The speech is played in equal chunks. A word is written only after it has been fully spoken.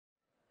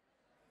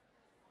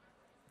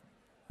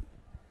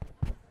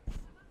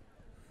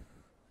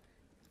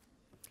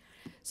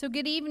So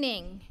good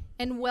evening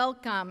and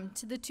welcome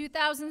to the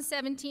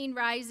 2017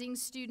 Rising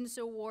Students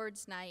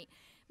Awards Night.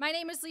 My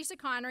name is Lisa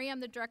Connery. I'm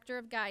the Director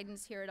of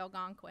Guidance here at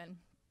Algonquin.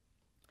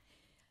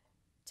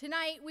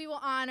 Tonight we will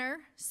honor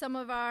some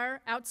of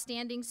our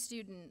outstanding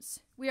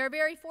students. We are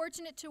very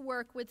fortunate to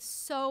work with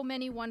so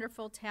many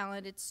wonderful,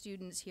 talented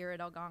students here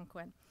at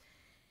Algonquin.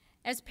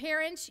 As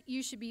parents,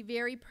 you should be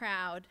very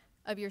proud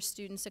of your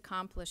students'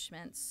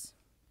 accomplishments.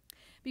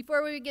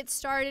 Before we get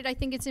started, I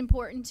think it's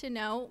important to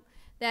note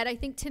that I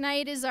think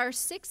tonight is our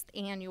 6th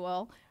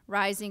annual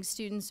Rising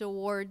Students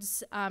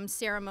Awards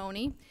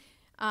ceremony.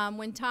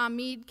 When Tom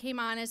Mead came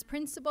on as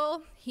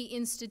principal, he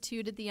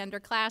instituted the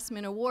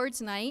Underclassmen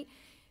Awards Night.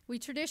 We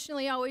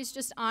traditionally always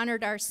just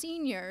honored our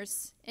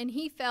seniors, and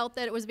he felt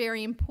that it was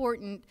very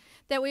important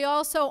that we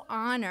also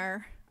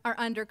honor our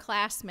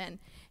underclassmen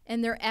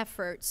and their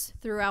efforts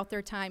throughout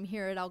their time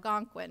here at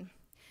Algonquin.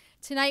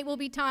 Tonight will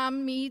be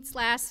Tom Mead's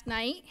last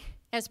night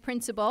as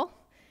principal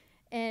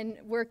and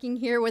working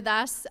here with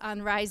us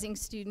on Rising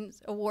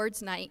Students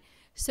Awards Night.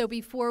 So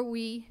before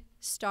we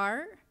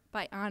start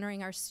by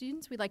honoring our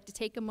students, we'd like to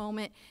take a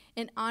moment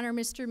and honor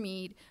Mr.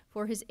 Mead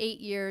for his 8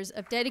 years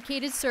of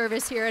dedicated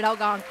service here at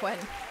Algonquin.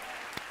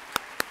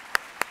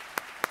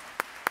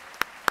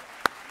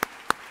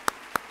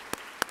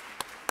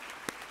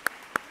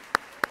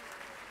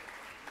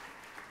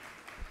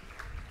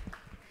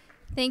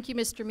 Thank you,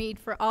 Mr. Mead,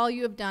 for all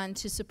you have done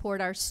to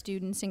support our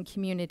students and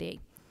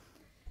community.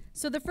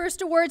 So the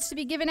first awards to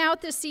be given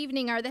out this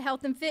evening are the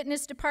Health and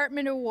Fitness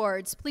Department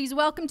Awards. Please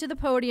welcome to the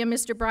podium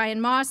Mr. Brian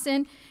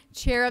Mawson,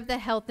 Chair of the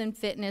Health and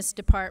Fitness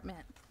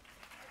Department.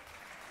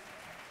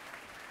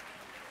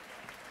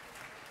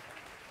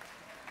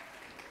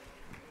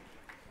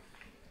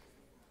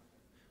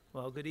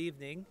 Well, good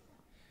evening.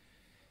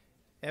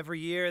 Every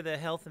year, the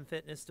Health and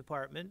Fitness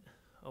Department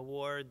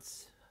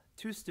awards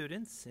 2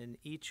 students in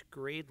each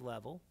grade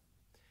level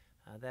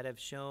that have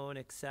shown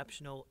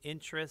exceptional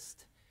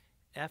interest,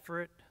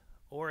 effort,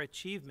 or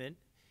achievement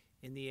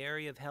in the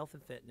area of health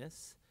and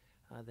fitness,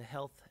 the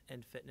Health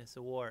and Fitness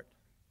Award.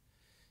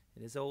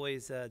 It is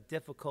always a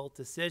difficult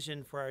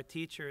decision for our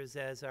teachers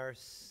as our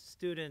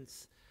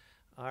students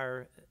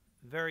are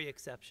very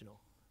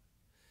exceptional.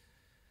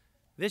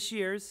 This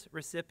year's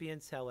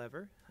recipients,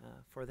 however,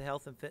 for the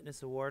Health and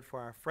Fitness Award for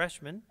our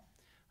freshmen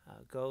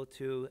go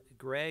to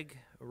Greg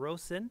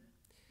Rosen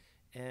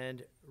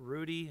and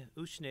Rudy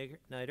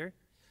Uschneider.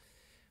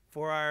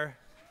 For our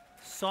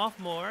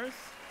sophomores,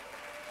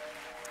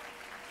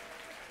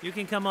 you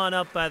can come on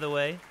up, by the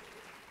way.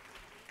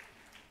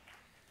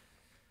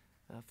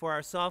 For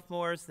our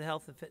sophomores, the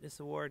Health and Fitness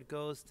Award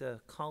goes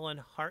to Colin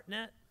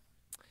Hartnett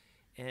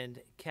and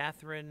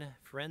Catherine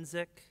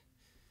Forensic.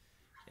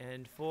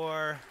 And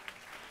for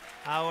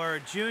our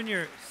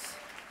juniors,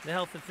 the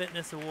Health and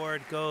Fitness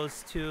Award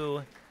goes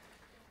to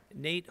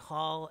Nate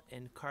Hall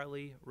and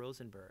Carly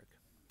Rosenberg.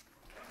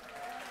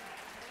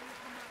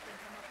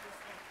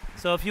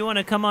 So if you want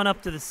to come on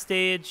up to the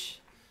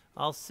stage,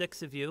 all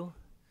 6 of you,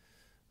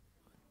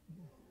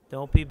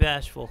 don't be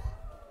bashful.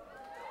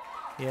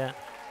 Yeah.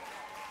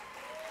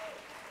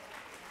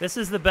 This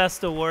is the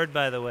best award,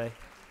 by the way.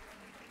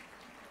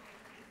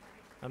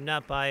 I'm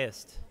not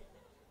biased.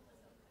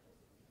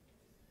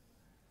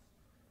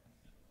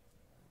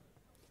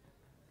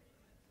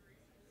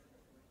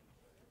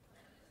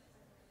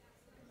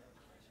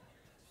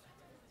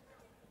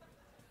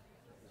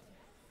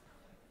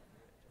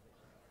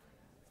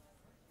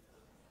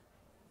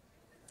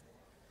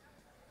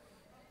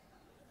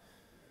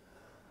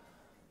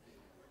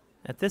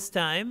 At this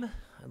time,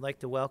 I'd like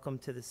to welcome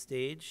to the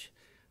stage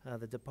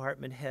the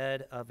Department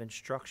Head of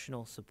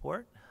Instructional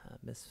Support,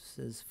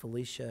 Mrs.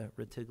 Felicia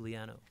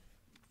Ritigliano.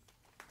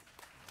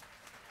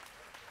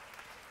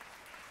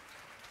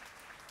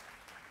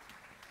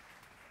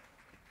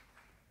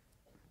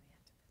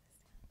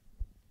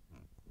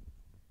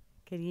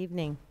 Good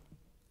evening.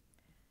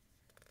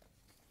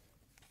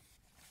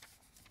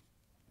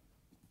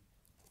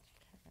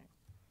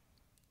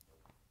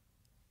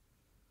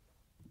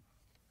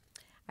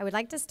 I would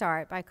like to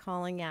start by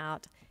calling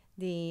out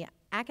the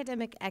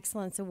Academic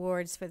Excellence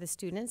Awards for the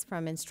students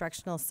from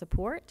Instructional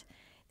Support.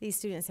 These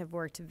students have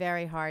worked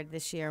very hard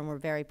this year and we're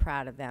very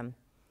proud of them.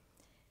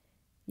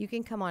 You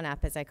can come on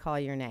up as I call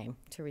your name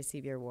to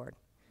receive your award.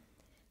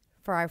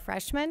 For our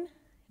freshmen,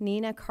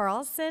 Nina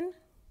Carlson,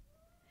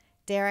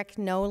 Derek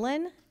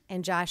Nolan,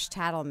 and Josh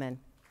Tattleman.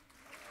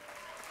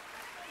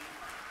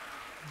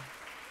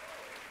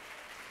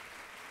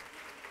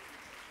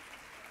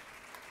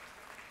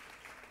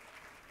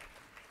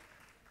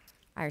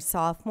 Our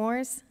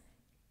sophomores,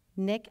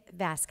 Nick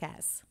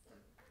Vasquez.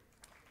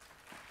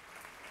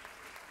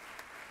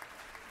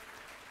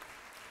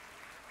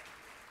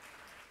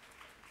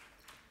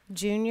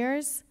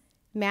 Juniors,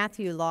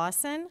 Matthew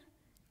Lawson,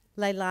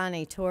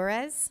 Leilani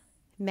Torres,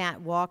 Matt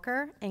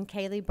Walker, and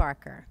Kaylee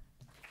Barker.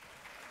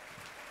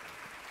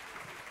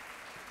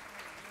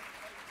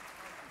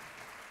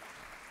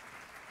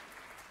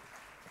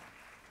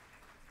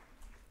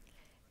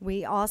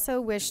 We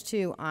also wish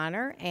to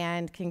honor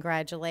and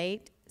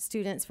congratulate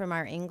students from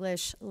our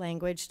English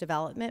language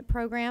development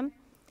program.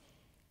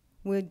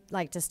 We'd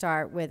like to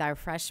start with our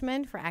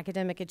freshmen for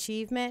academic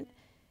achievement,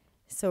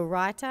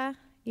 Sorata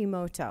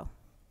Imoto.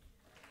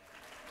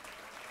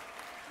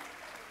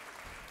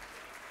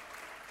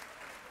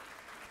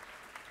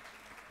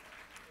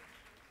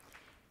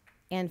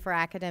 And for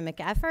academic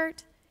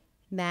effort,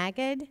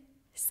 Magid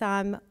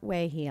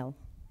Samwehil.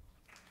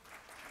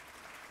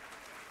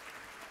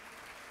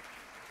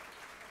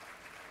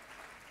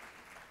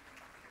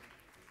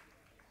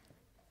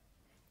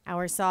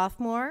 Our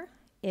sophomore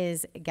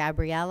is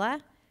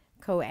Gabriela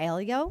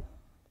Coelho.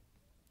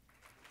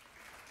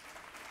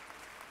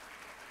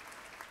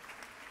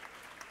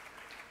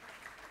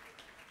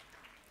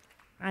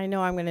 I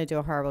know I'm going to do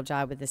a horrible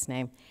job with this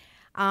name.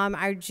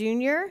 Our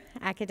junior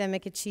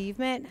academic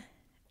achievement,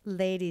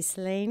 Lady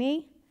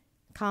Slaney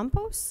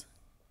Campos.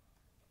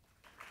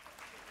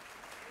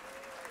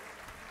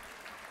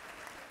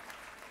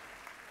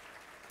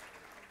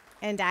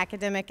 And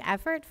academic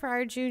effort for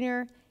our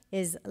junior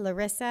is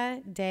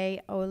Larissa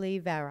de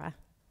Oliveira.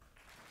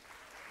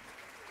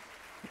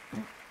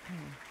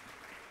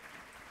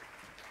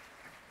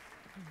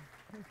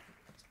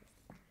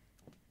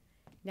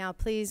 Now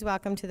please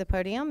welcome to the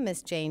podium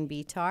Ms. Jane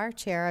Bitar,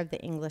 Chair of the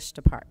English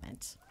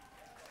Department.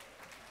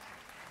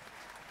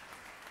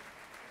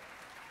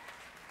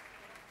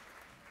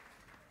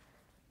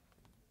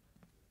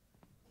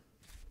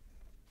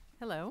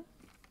 Hello.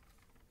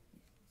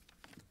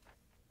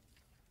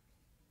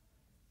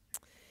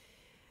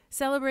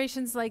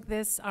 Celebrations like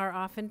this are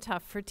often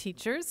tough for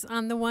teachers.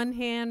 On the one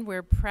hand,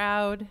 we're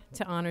proud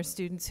to honor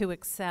students who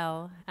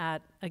excel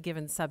at a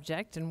given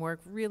subject and work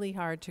really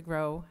hard to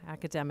grow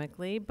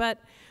academically,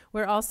 but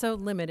we're also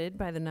limited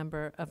by the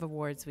number of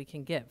awards we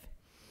can give.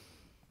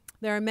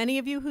 There are many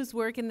of you whose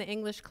work in the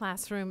English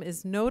classroom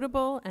is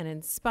notable and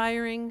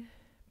inspiring,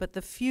 but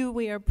the few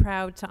we are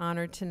proud to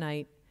honor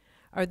tonight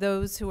are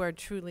those who are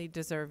truly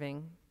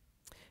deserving,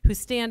 who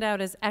stand out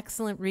as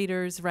excellent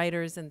readers,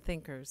 writers, and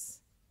thinkers,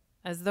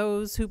 as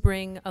those who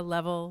bring a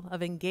level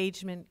of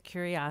engagement,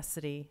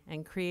 curiosity,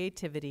 and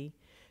creativity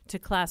to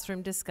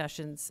classroom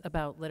discussions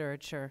about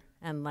literature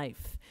and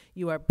life.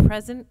 You are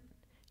present,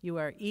 you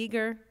are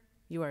eager,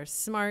 you are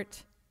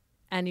smart,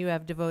 and you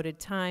have devoted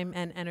time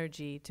and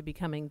energy to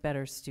becoming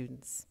better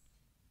students.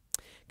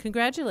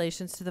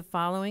 Congratulations to the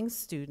following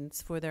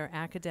students for their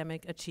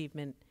academic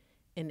achievement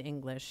in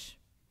English.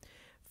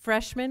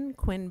 Freshmen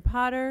Quinn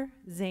Potter,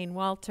 Zane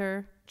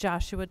Walter,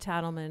 Joshua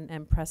Tattleman,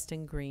 and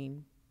Preston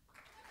Green.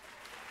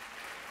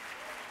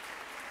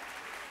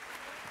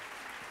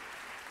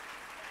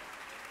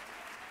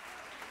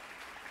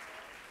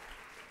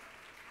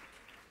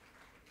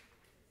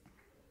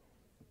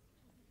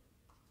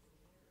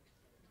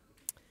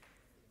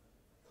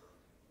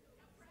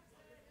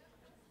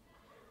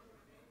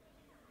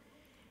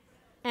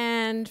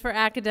 And for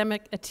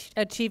academic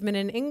achievement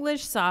in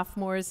English,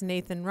 sophomores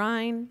Nathan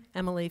Ryan,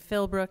 Emily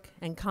Philbrook,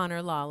 and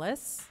Connor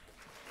Lawless.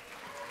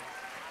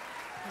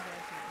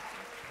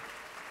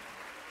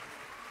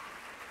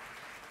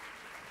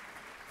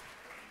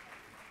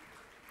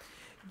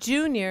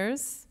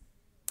 Juniors,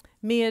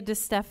 Mia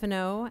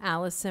DeStefano,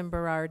 Allison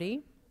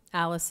Berardi,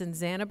 Allison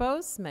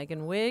Zanabos,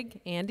 Megan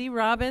Wigg, Andy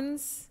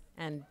Robbins,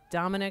 and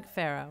Dominic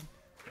Farrow.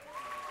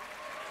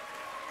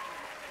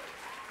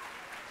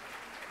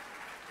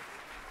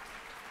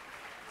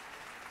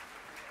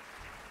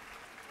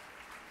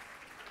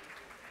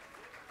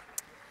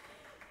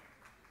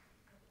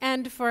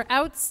 And for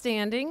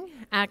outstanding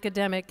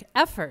academic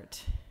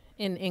effort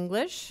in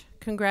English,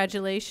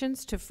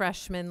 congratulations to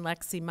freshmen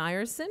Lexi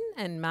Meyerson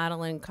and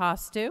Madeline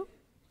Costu.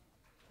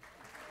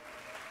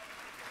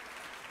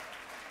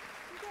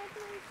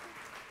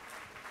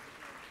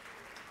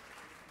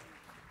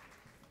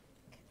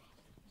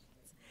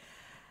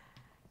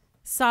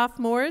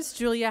 Sophomores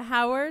Julia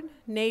Howard,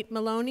 Nate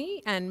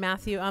Maloney, and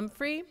Matthew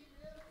Umphrey.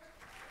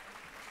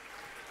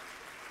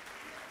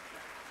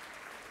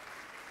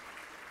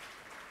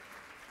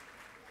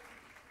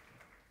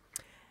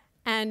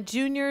 And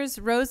juniors,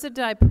 Rosa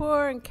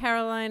Daipour and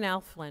Caroline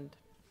Alfland.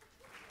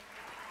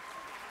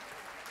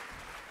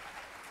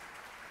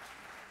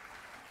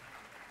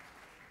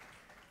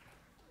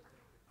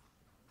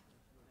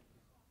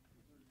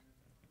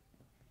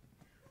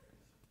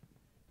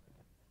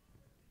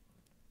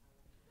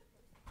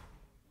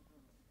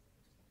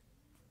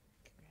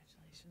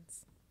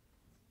 Congratulations.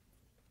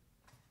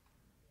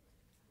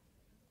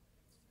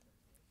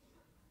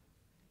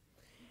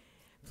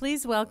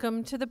 Please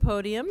welcome to the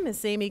podium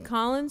Ms. Amy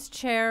Collins,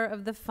 Chair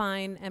of the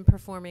Fine and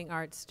Performing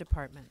Arts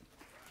Department.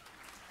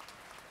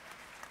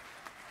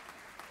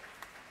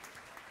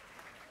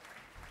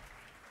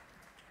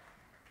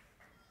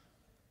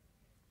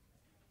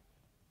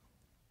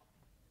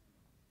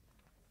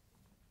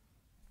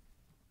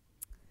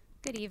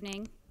 Good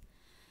evening.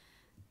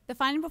 The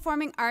Fine and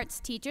Performing Arts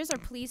teachers are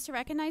pleased to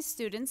recognize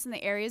students in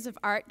the areas of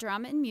art,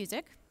 drama, and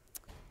music.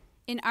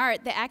 In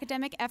art, the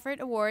Academic Effort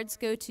Awards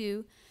go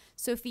to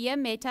Sophia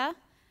Mehta,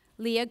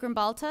 Leah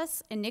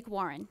Grimbaltas, and Nick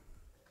Warren.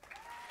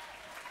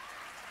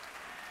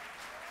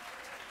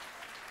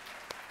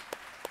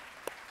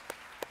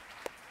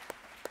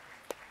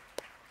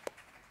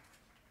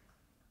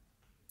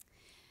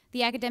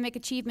 The Academic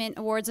Achievement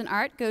Awards in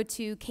Art go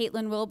to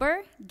Caitlin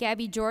Wilbur,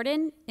 Gabby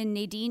Jordan, and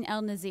Nadine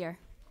El Nazir.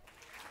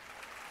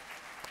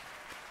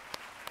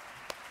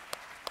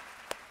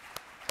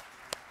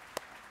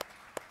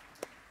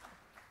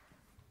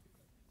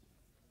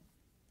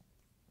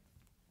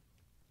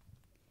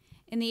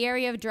 In the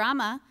area of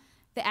drama,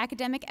 the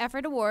Academic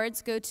Effort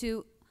Awards go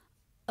to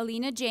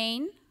Alina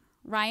Jane,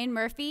 Ryan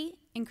Murphy,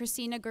 and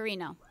Christina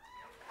Garino.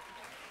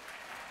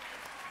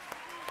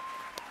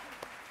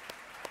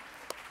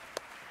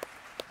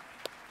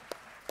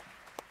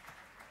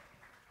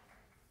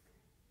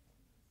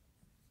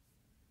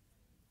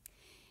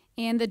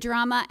 And the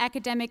Drama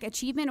Academic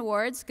Achievement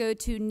Awards go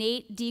to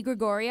Nate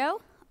DiGregorio,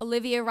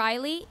 Olivia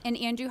Riley, and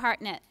Andrew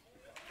Hartnett.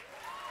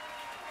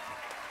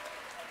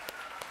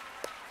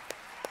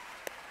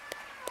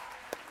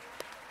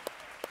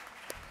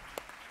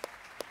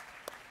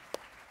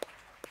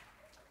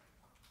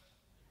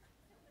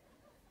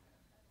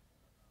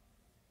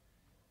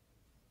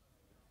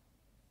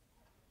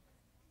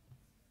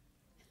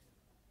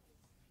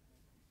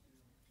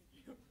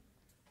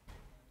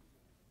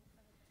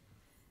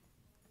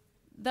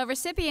 The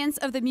recipients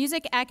of the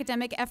Music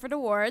Academic Effort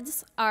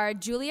Awards are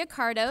Julia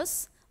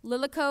Cardos,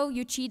 Lilico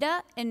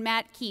Uchida, and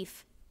Matt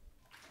Keefe.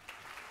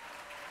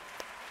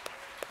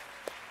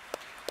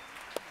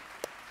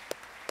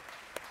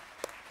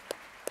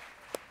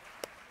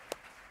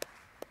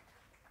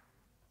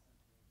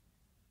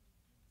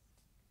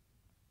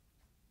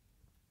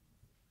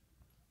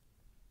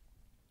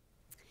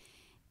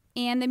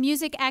 And the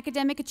Music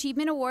Academic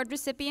Achievement Award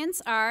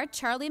recipients are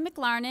Charlie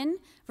McLarnon,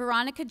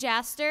 Veronica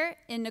Jaster,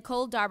 and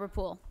Nicole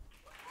Darberpool.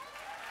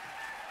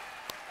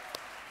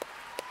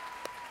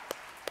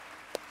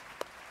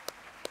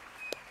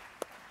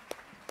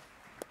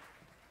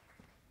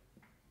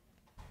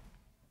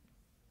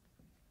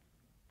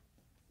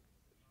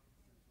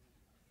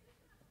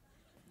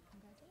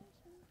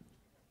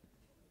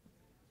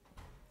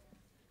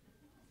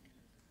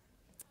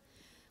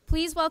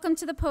 Please welcome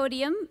to the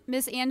podium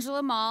Ms.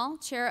 Angela Mall,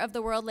 Chair of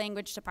the World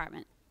Language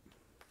Department.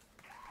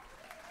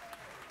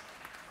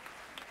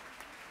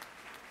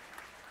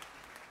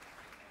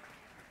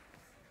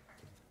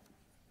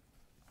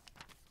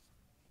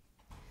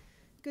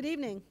 Good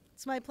evening.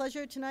 It's my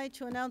pleasure tonight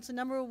to announce a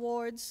number of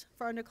awards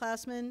for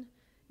underclassmen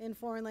in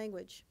foreign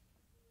language.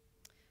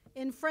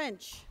 In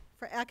French,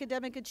 for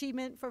academic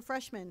achievement for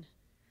freshmen,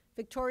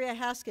 Victoria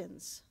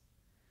Haskins.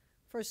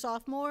 For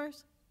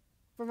sophomores,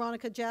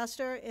 Veronica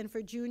Jaster, and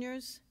for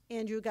juniors,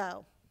 Andrew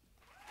Gao.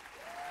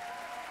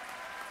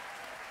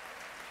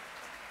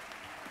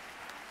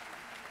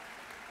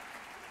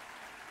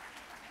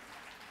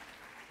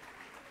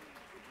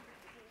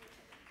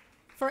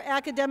 For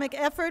academic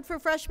effort for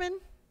freshmen,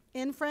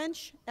 in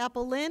French,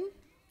 Apple Lin.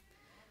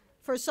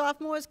 For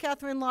sophomores,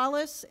 Catherine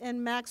Lawless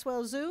and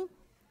Maxwell Zhu.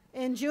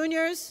 And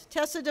juniors,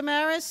 Tessa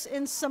Damaris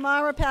and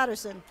Samara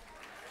Patterson.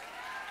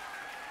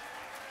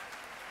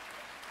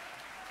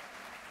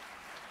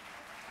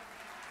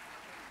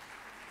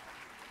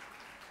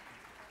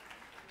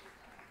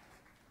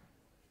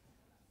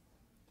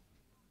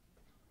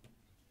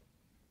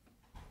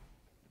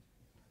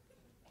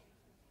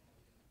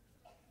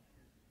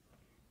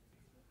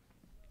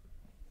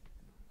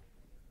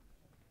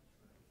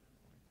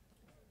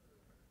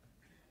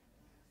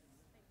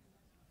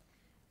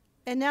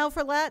 And now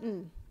for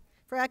Latin.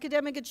 For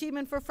academic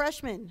achievement for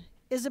freshmen,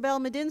 Isabel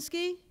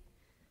Medinsky.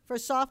 For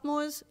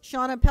sophomores,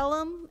 Shauna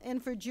Pelham.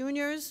 And for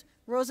juniors,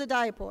 Rosa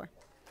Diapor.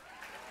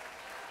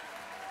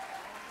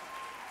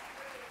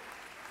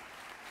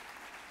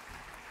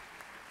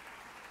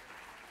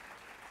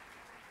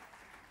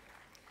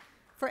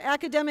 For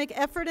academic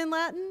effort in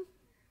Latin,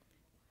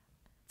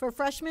 for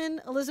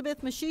freshmen,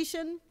 Elizabeth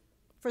Mashishin.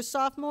 For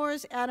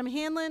sophomores, Adam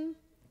Hanlon.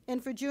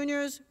 And for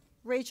juniors,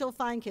 Rachel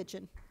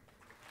Feinkitchen.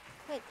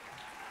 Hey.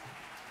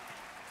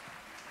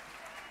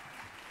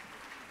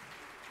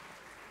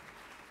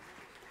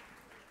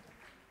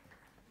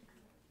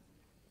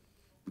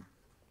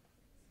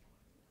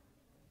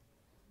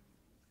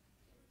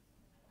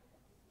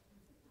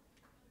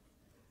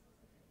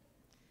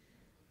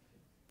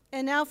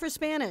 And now for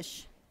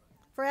Spanish.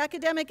 For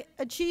academic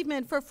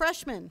achievement for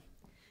freshmen,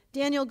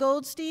 Daniel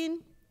Goldstein,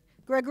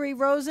 Gregory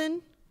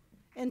Rosen,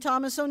 and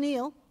Thomas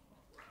O'Neill.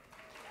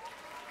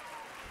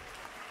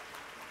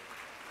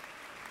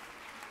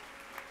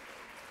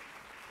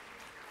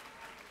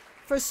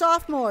 For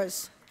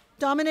sophomores,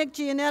 Dominic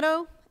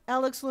Gianetto,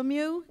 Alex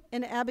Lemieux,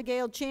 and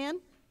Abigail Chan.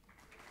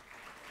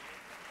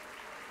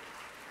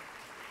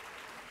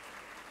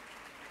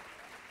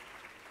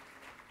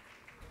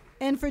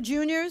 And for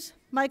juniors,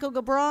 Michael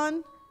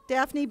Gabron,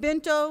 Daphne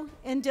Binto,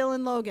 and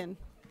Dylan Logan.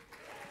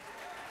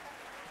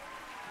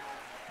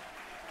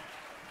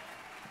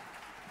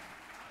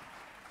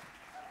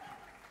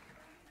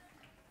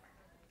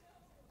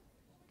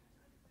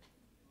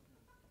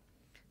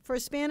 For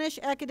Spanish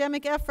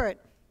academic effort,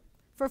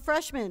 for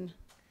freshmen,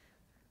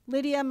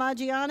 Lydia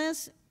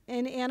Magianes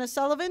and Anna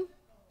Sullivan.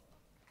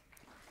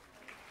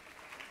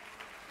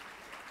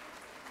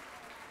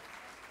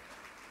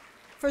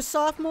 For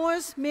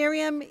sophomores,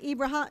 Miriam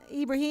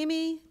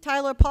Ibrahimi,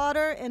 Tyler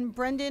Potter, and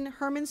Brendan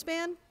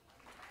Hermanspan.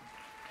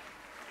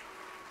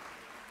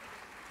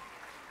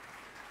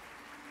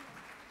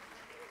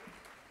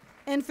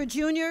 And for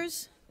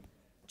juniors,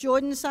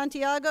 Jordan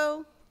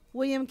Santiago,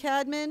 William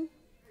Cadman,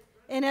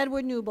 and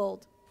Edward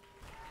Newbold.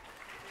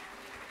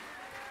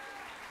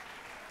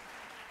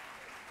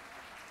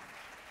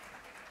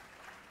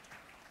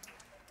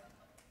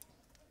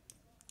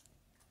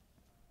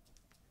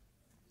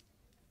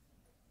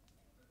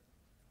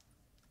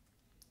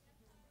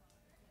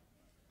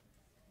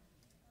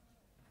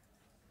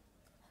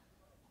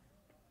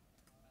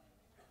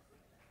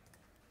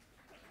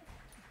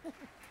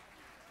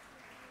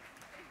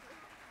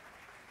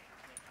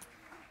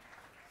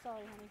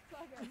 Sorry,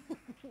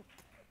 honey.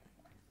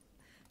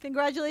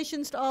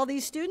 Congratulations to all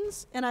these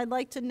students, and I'd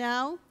like to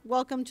now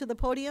welcome to the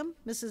podium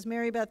Mrs.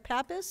 Mary Beth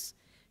Pappas,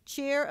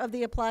 Chair of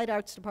the Applied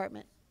Arts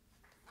Department.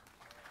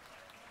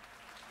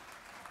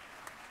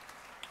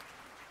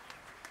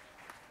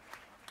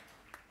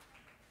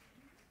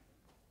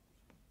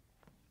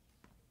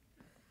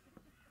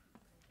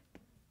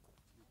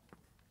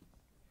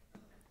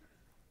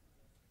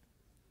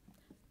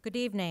 Good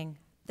evening.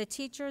 The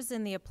teachers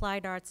in the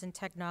Applied Arts and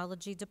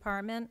Technology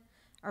Department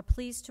are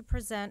pleased to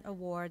present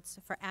awards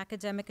for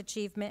academic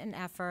achievement and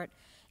effort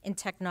in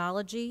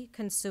technology,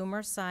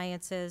 consumer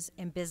sciences,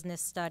 and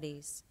business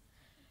studies.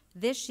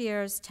 This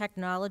year's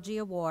technology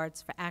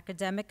awards for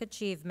academic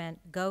achievement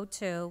go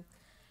to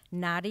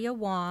Nadia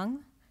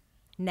Wong,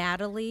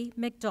 Natalie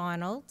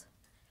McDonald,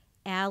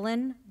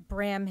 Alan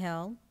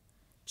Bramhill,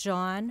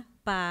 John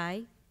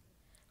Bai,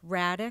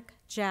 Radek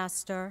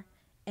Jaster,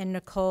 and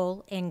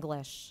Nicole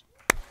English.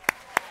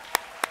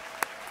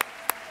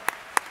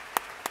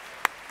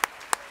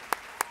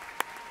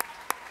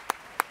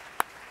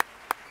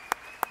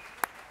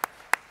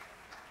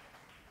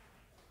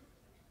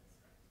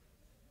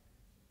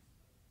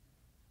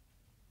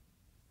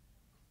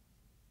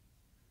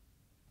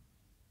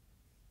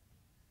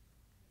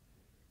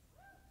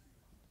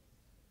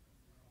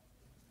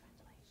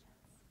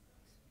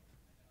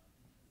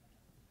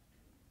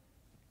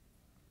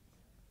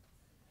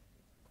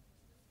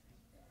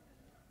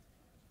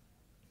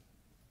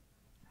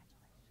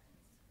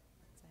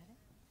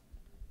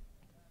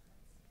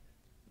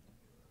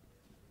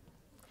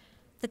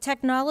 The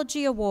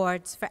Technology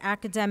Awards for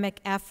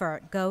academic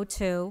effort go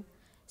to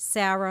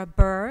Sarah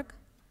Berg,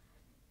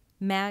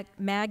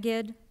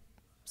 Magid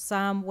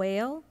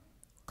Samwale,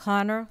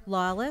 Connor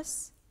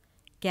Lawless,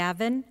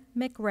 Gavin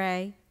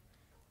McRae,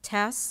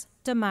 Tess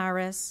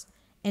Damaris,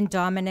 and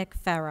Dominic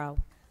Farrow.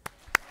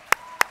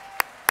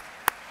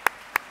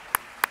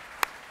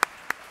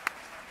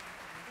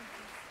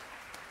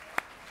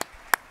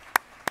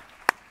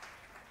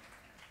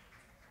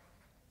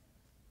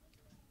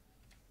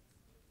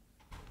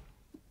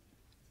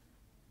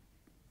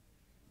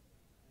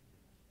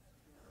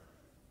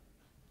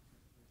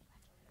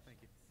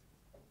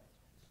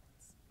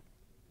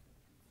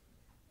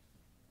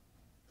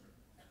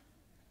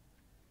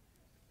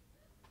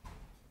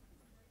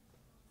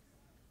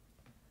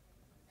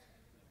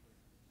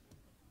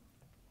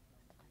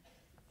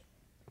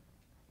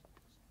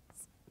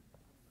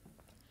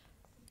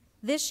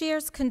 This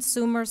year's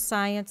Consumer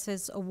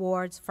Sciences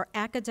Awards for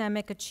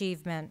academic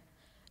achievement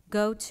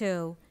go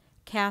to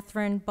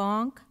Catherine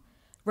Bonk,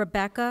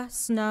 Rebecca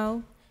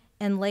Snow,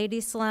 and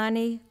Lady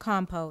Slani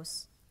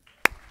Compos.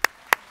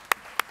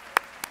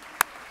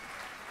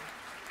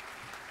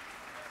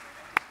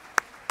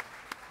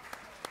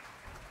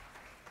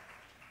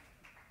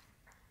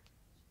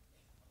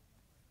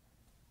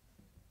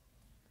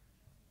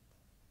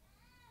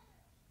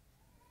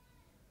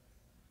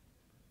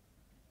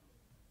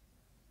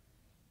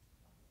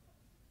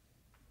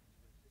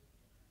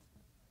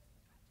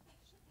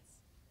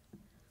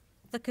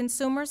 The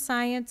Consumer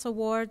Science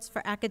Awards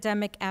for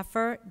academic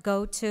effort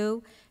go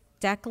to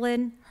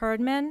Declan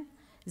Herdman,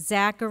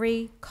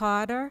 Zachary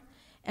Cotter,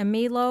 and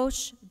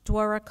Milos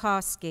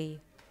Dworakowski.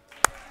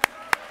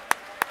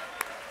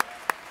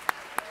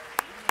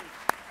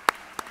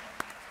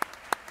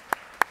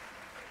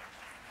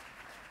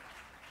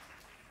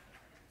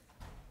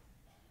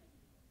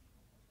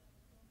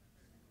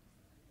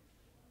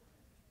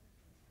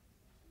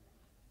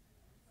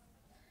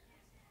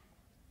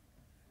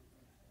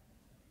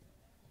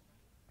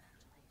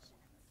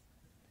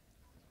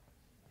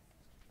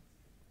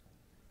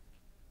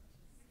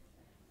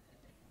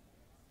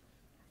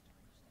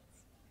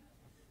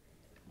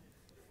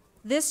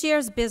 This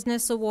year's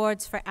Business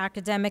Awards for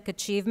academic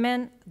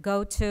achievement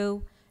go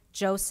to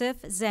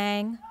Joseph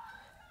Zhang,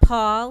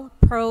 Paul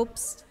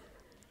Probst,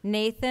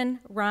 Nathan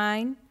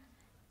Rhine,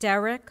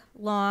 Derek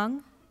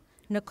Long,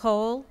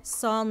 Nicole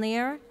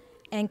Saulnier,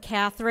 and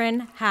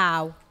Catherine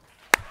Howe.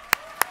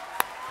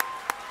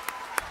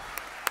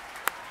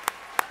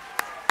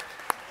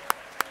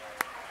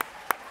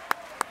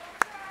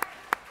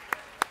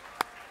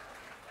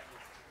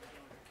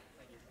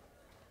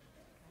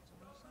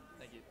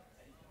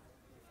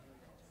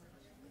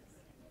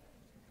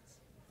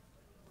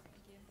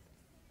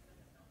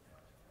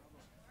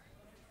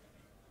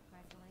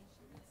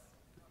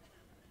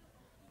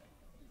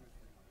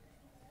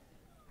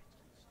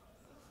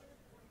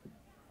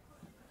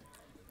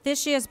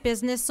 This year's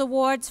Business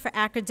Awards for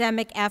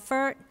academic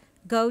effort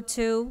go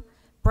to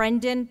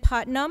Brendan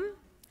Putnam,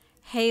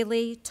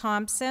 Haley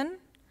Thompson,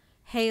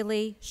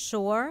 Haley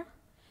Shore,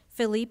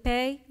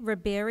 Felipe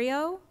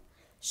Ribeiro,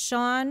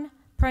 Sean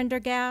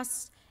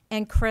Prendergast,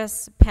 and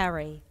Chris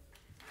Perry.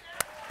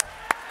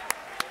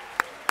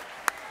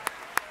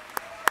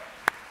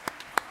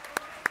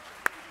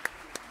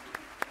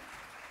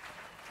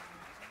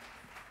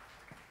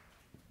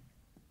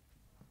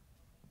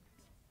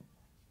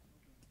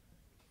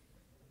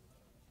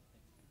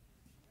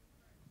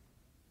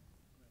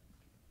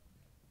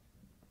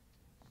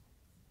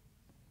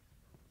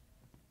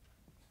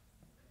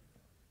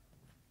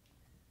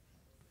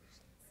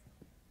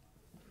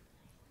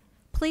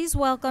 Please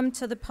welcome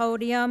to the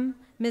podium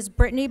Ms.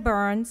 Brittany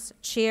Burns,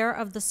 Chair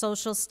of the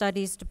Social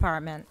Studies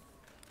Department.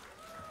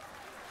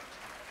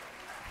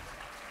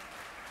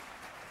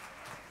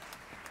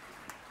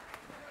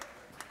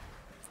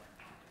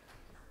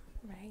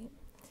 Right.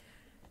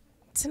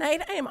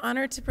 Tonight, I am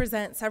honored to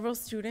present several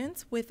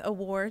students with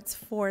awards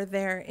for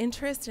their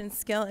interest and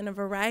skill in a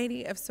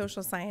variety of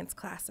social science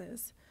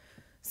classes.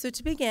 So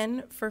to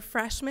begin, for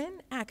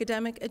freshman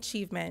academic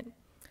achievement,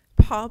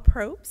 Paul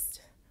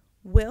Probst,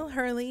 Will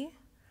Hurley,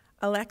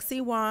 Alexi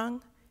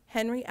Wong,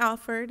 Henry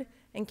Alford,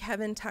 and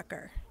Kevin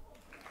Tucker.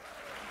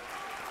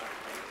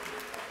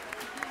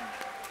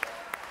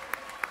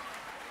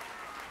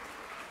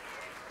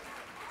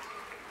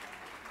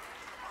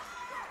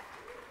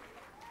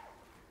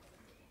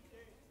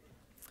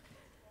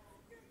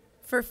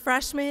 For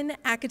freshman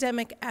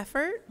academic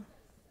effort,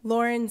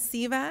 Lauren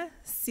Siva,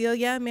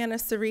 Celia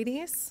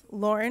Manasarides,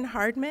 Lauren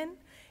Hardman,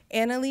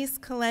 Annalise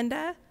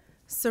Kalenda,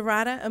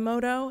 Sarada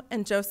Emoto,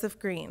 and Joseph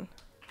Green.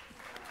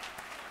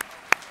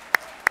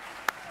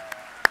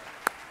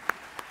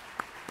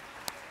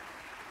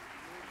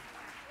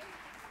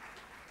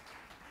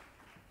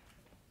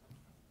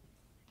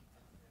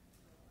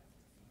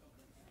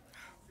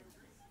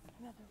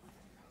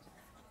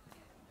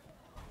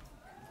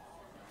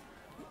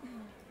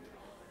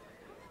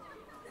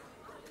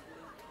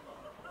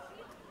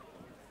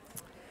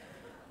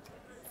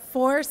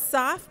 For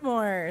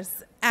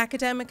sophomores,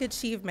 academic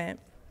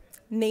achievement,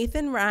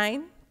 Nathan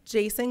Ryan,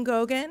 Jason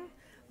Gogan,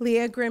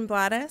 Leah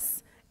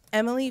Grimblottis,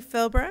 Emily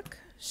Philbrook,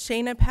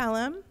 Shayna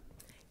Pelham,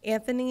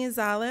 Anthony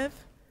Zaliv,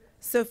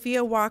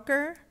 Sophia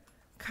Walker,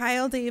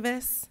 Kyle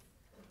Davis,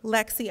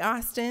 Lexi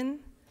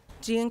Austin,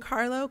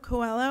 Giancarlo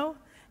Coelho,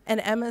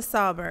 and Emma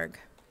Sahlberg.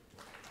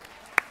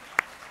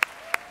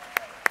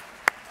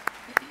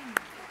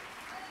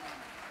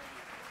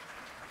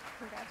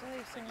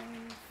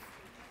 Congratulations.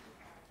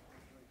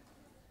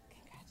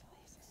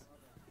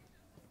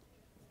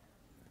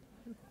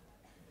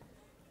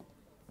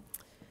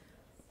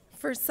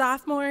 For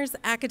sophomores'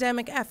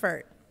 academic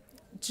effort,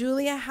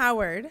 Julia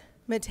Howard,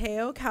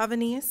 Mateo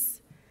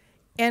Calvanese,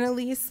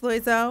 Annalise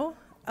Loiseau,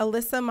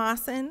 Alyssa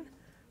Mawson,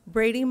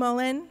 Brady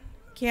Mullen,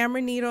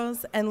 Cameron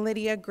Needles, and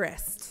Lydia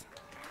Grist.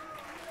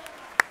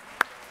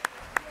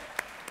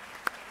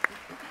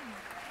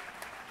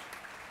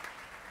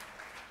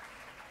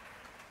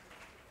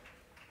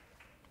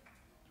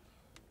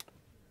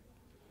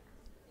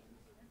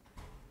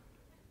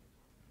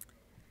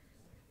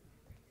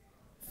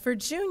 For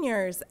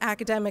juniors'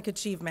 academic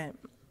achievement,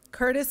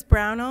 Curtis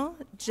Brownell,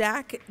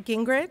 Jack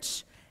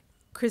Gingrich,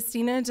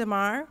 Christina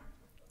DeMar,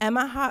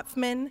 Emma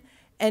Hopfman,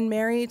 and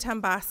Mary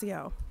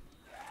Tambasio.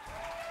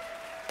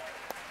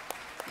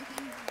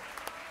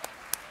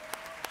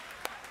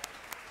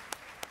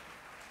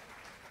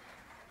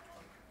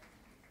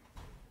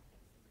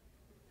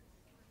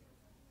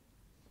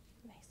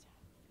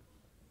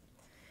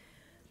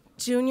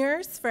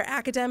 Juniors for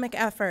academic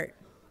effort,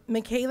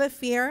 Michaela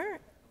Fear,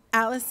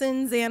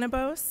 Allison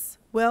Zanabos,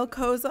 Will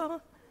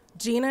Kozel,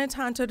 Gina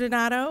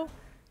Tantodonato,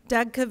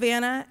 Doug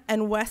Cavanna,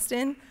 and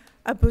Weston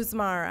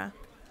Abuzmara.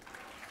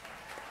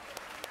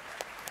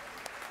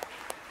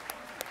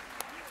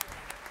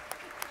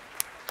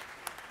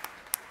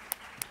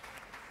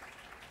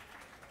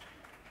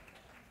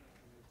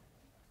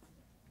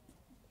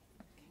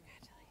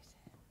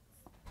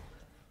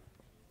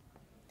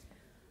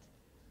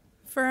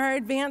 For our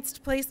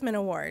Advanced Placement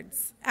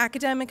Awards,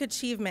 Academic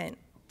Achievement,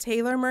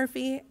 Taylor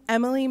Murphy,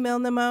 Emily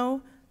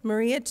Milnamo,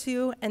 Maria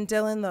Tu, and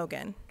Dylan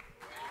Logan.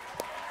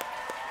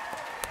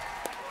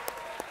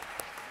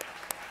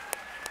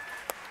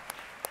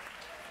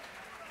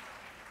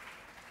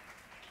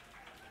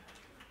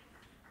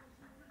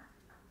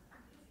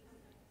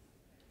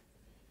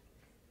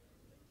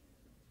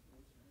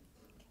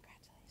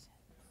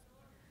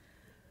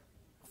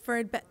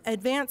 For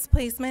Advanced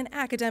Placement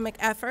Academic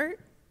Effort,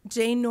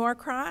 Jane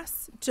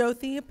Norcross,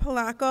 Jyothi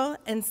Polakal,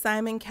 and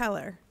Simon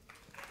Keller.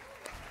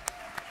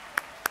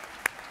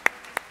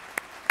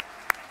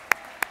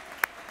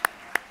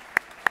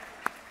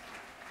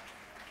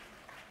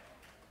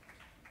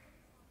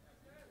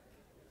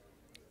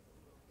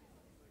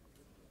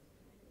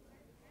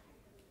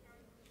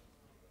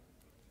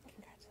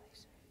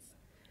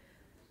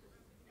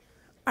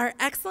 Our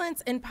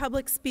Excellence in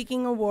Public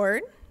Speaking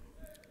Award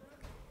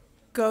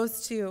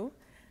goes to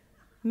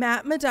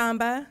Matt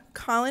Madamba,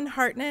 Colin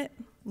Hartnett,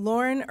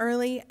 Lauren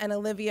Early, and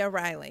Olivia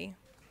Riley.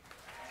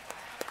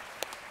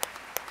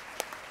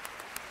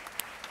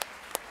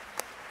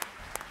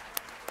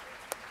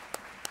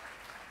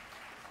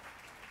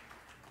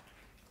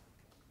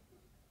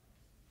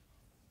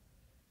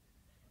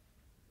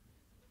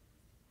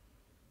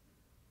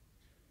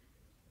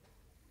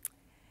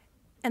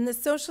 And the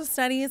Social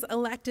Studies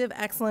Elective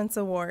Excellence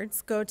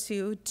Awards go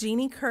to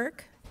Jeannie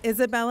Kirk,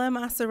 Isabella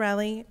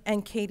Massarelli,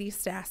 and Katie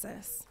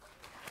Stasis.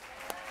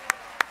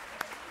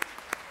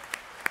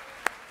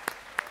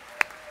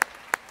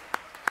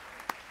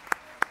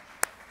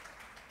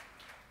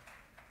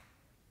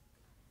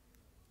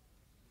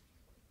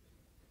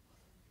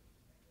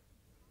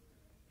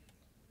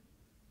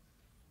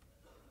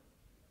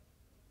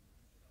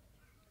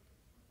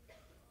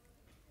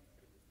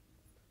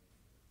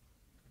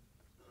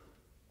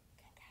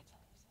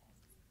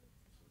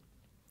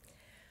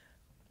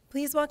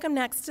 Please welcome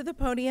next to the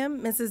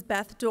podium Mrs.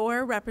 Beth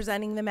Dorr,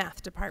 representing the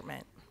Math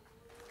Department.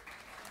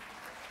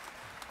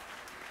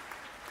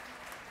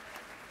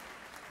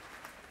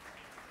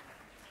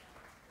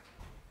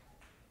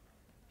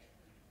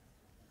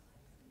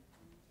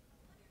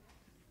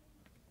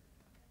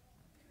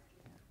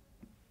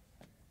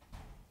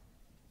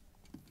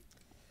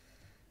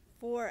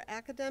 For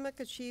Academic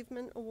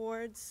Achievement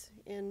Awards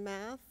in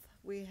Math,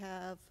 we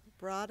have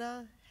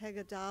Brada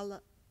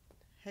Hegadahali,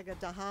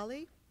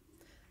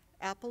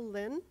 Apple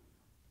Lynn,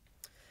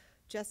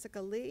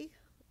 Jessica Lee,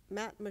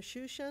 Matt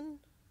Mashushan,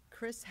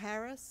 Chris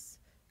Harris,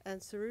 and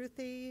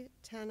Saruthi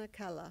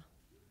Tanakella.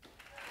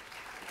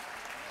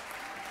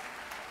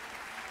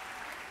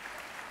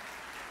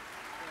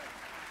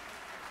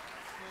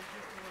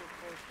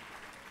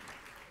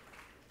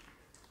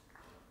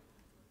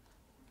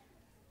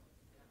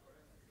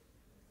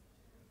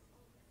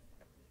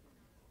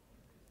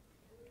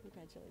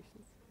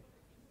 Congratulations.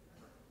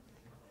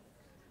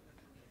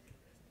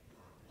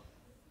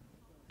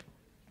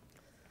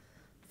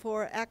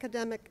 For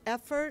academic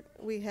effort,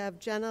 we have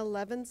Jenna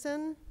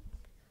Levinson,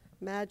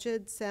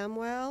 Majid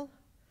Samuel,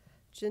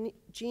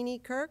 Jeannie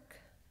Kirk,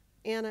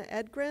 Anna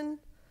Edgren,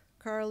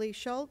 Carly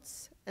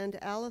Schultz,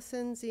 and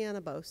Allison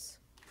Zianabos.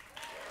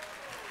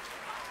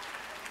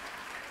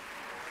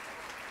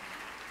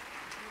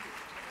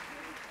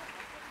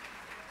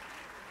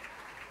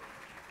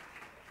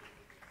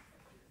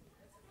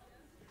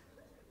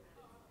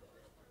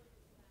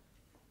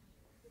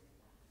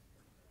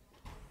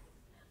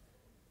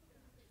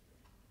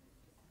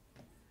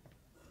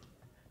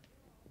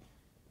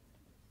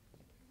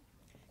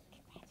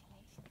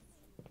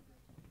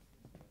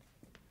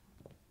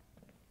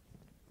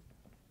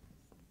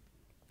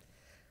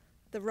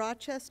 The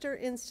Rochester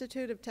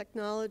Institute of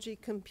Technology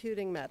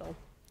Computing Medal.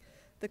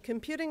 The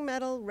Computing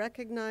Medal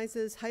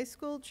recognizes high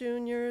school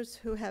juniors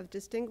who have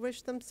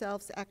distinguished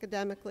themselves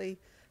academically,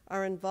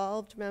 are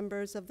involved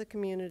members of the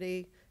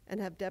community, and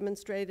have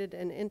demonstrated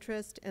an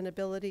interest and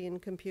ability in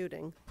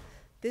computing.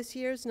 This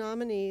year's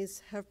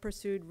nominees have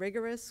pursued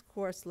rigorous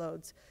course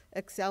loads,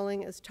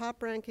 excelling as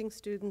top-ranking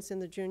students in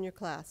the junior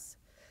class.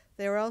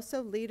 They are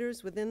also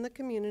leaders within the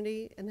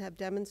community and have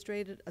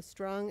demonstrated a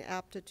strong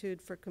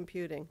aptitude for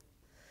computing.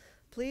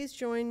 Please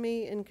join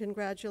me in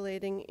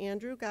congratulating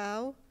Andrew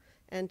Gao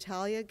and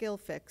Talia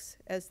Gilfix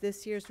as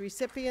this year's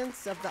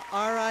recipients of the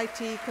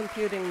RIT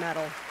Computing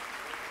Medal.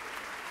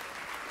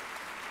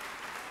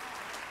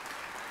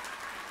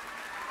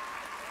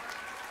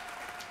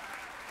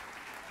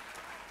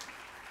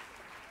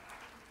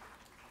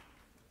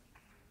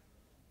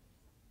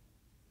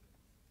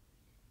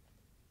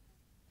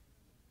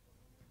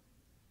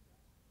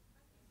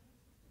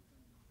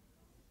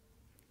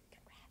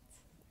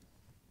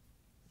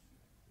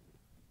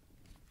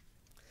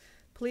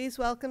 Please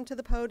welcome to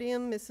the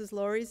podium Mrs.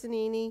 Lori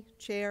Zanini,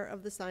 Chair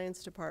of the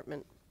Science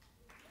Department.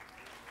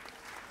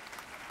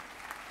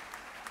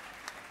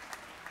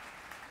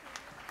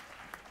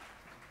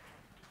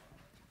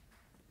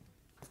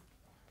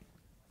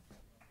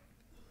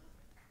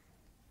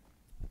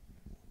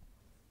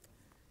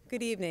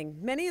 Good evening.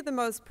 Many of the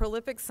most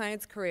prolific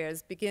science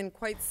careers begin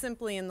quite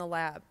simply in the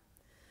lab.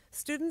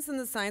 Students in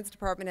the science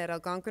department at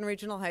Algonquin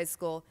Regional High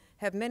School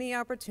have many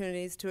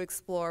opportunities to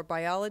explore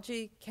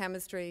biology,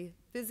 chemistry,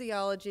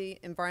 physiology,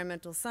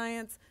 environmental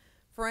science,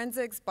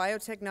 forensics,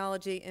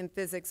 biotechnology, and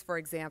physics, for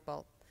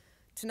example.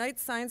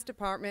 Tonight's science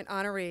department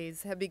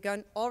honorees have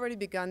already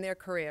begun their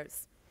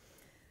careers.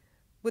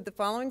 Would the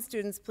following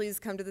students please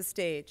come to the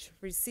stage?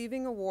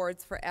 Receiving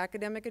awards for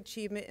academic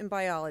achievement in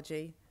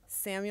biology,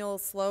 Samuel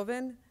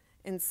Slovin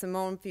and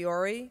Simone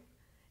Fiore,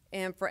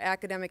 and for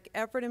academic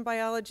effort in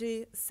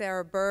biology,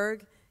 Sarah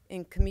Berg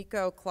and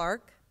Kamiko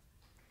Clark.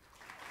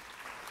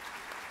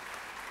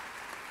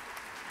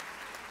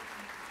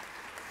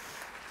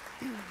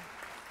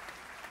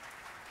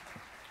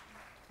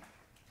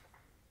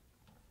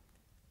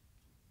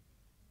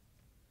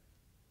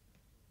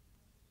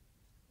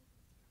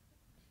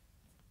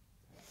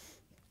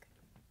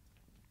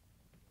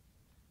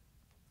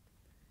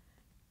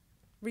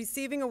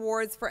 Receiving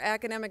awards for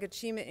academic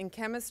achievement in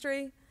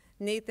chemistry,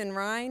 Nathan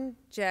Ryan,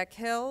 Jack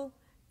Hill,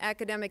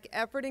 academic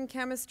effort in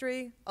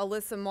chemistry,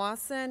 Alyssa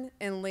Mawson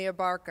and Leah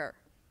Barker.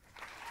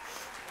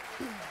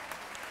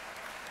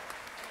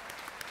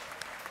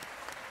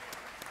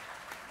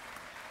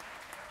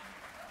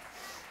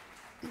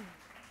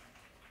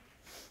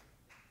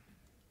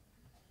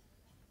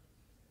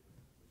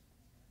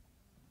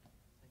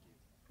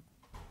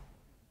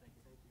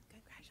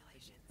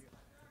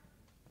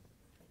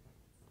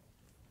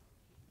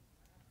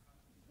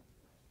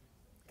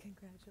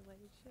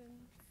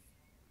 Congratulations.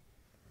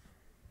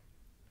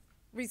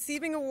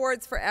 Receiving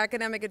awards for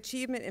academic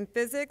achievement in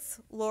physics,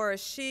 Laura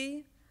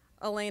Shee,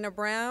 Elena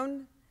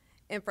Brown,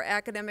 and for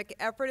academic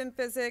effort in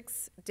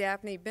physics,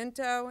 Daphne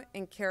Binto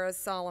and Kara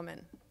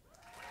Solomon.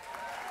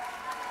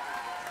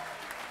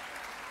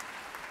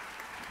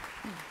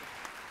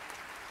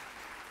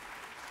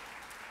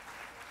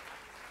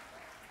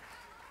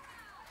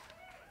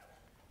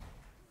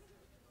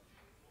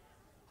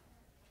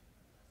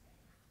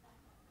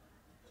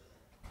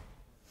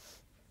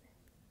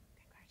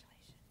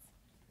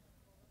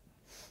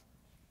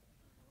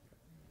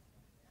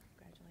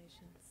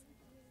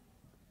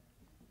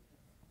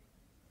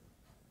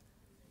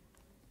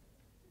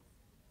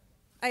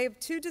 I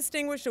have two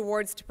distinguished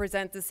awards to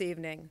present this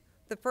evening.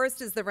 The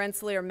first is the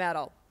Rensselaer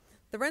Medal.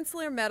 The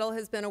Rensselaer Medal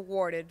has been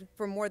awarded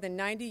for more than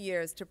 90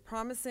 years to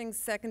promising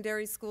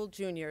secondary school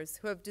juniors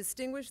who have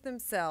distinguished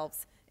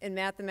themselves in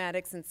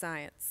mathematics and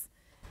science.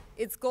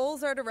 Its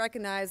goals are to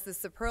recognize the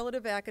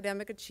superlative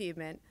academic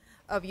achievement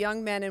of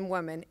young men and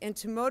women and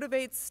to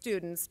motivate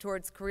students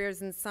towards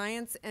careers in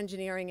science,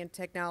 engineering, and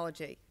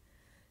technology.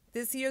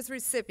 This year's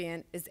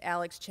recipient is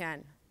Alex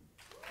Chen.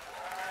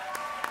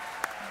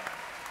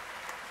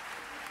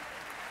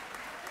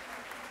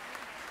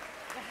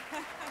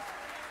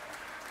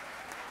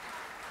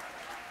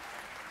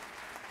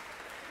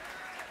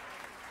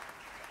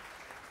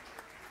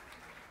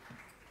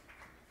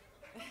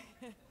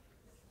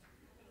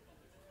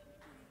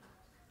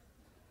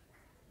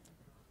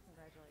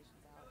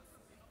 Congratulations, Alex.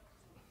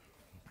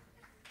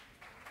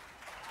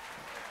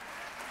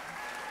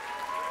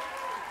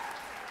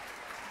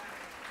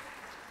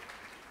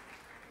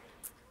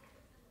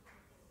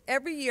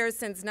 Every year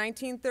since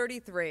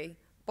 1933,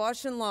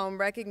 Bausch & Lomb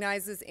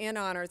recognizes and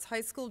honors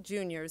high school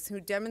juniors who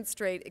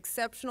demonstrate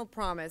exceptional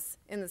promise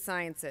in the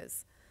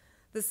sciences.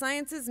 The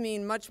sciences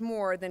mean much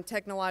more than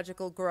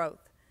technological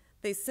growth.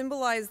 They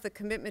symbolize the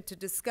commitment to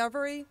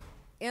discovery,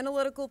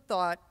 analytical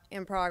thought,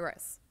 and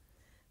progress.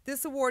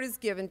 This award is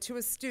given to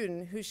a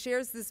student who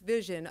shares this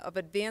vision of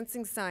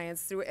advancing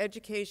science through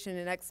education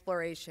and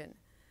exploration.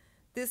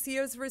 This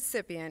year's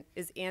recipient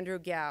is Andrew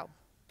Gao.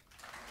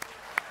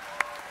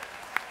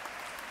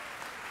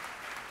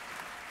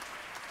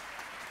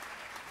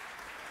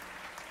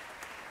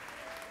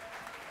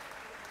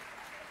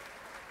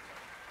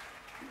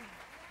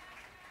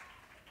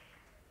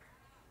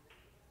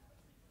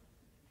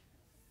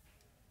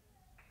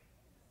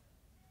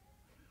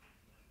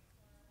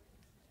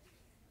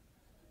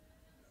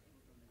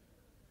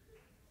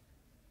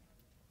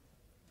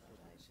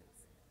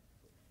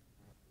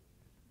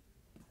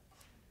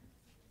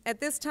 At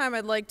this time,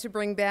 I'd like to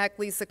bring back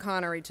Lisa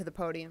Connery to the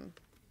podium.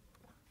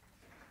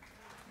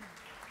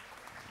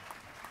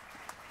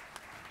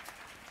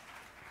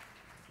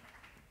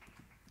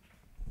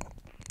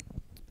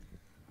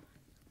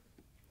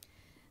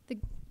 The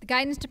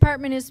Guidance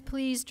Department is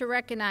pleased to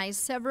recognize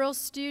several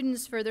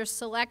students for their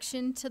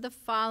selection to the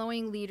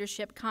following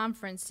leadership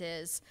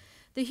conferences.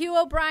 The Hugh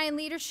O'Brien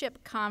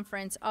Leadership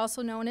Conference,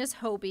 also known as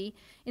HOBie,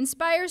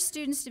 inspires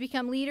students to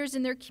become leaders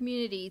in their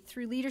community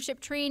through leadership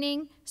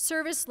training,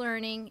 service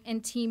learning,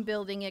 and team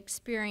building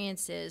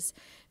experiences.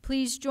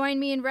 Please join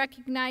me in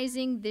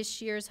recognizing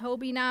this year's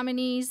HOBie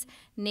nominees,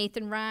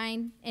 Nathan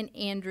Ryan and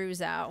Andrew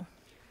Zhao.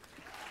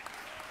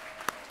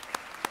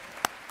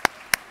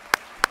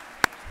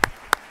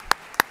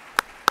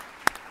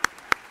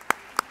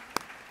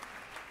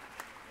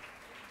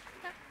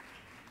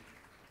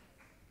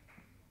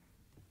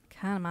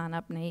 Come on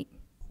up, Nate.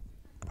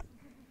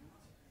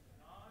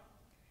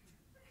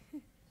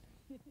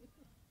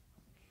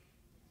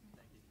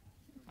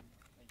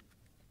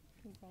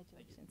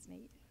 Congratulations,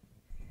 Nate.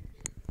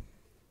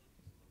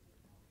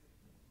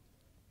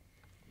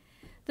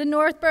 The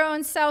Northborough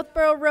and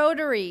Southborough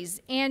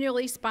Rotaries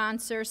annually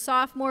sponsor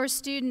sophomore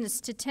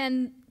students to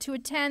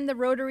attend the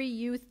Rotary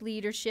Youth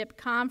Leadership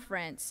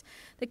Conference.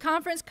 The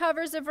conference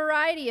covers a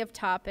variety of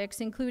topics,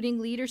 including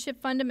leadership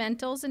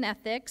fundamentals and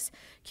ethics,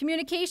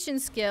 communication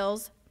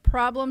skills,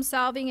 problem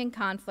solving and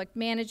conflict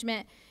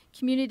management,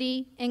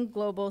 community, and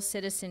global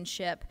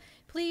citizenship.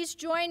 Please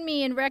join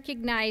me in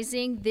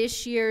recognizing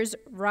this year's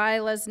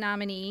RILA's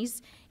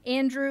nominees,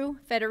 Andrew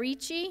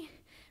Federici,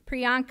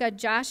 Priyanka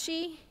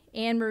Joshi,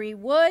 Anne-Marie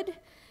Wood,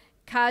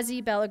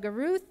 Kazi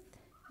Belagaruth,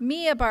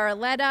 Mia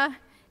Barletta,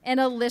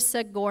 and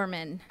Alyssa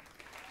Gorman.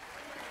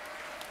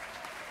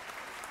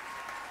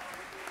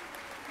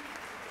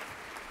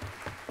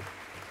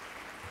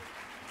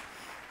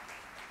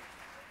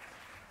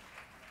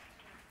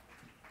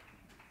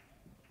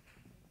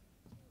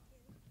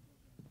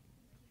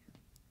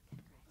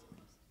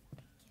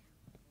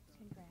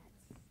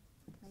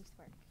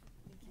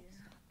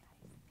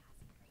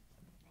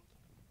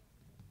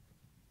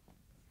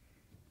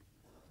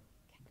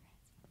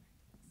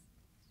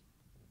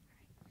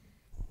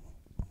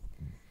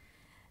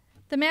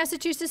 The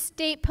Massachusetts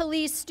State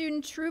Police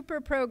Student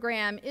Trooper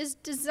Program is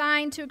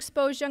designed to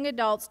expose young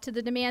adults to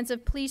the demands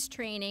of police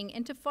training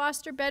and to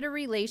foster better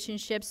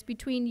relationships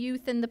between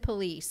youth and the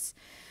police.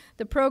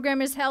 The program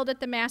is held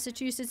at the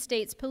Massachusetts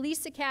State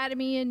Police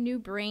Academy in New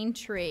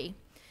Braintree.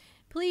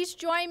 Please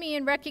join me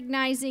in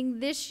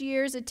recognizing this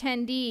year's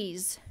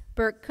attendees,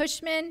 Bert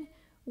Cushman,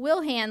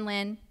 Will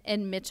Hanlon,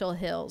 and Mitchell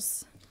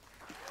Hills.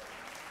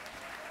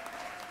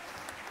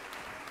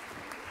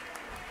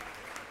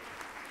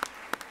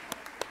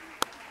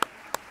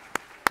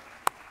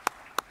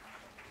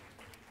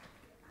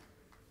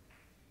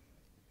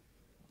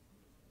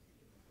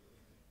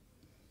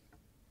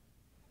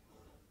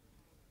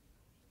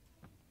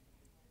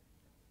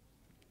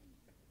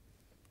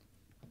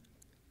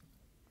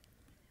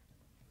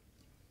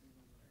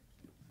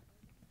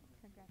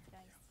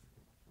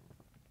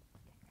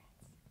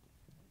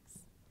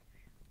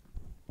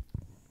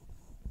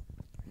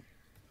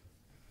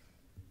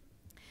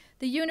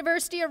 The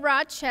University of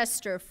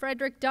Rochester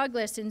Frederick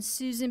Douglass and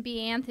Susan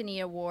B. Anthony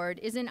Award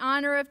is in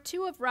honor of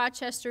two of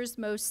Rochester's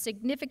most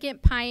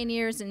significant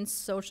pioneers in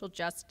social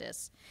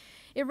justice.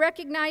 It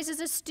recognizes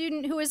a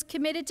student who is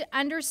committed to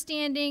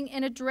understanding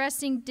and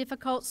addressing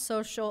difficult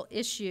social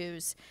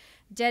issues.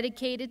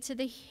 Dedicated to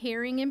the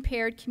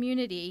hearing-impaired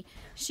community,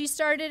 she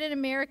started an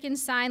American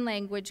Sign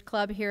Language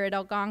club here at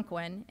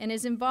Algonquin and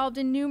is involved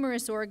in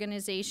numerous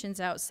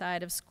organizations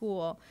outside of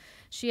school.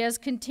 She has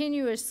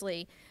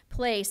continuously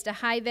placed a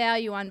high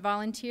value on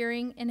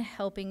volunteering and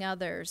helping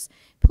others.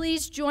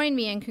 Please join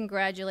me in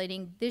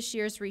congratulating this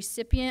year's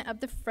recipient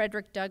of the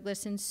Frederick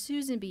Douglass and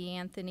Susan B.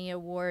 Anthony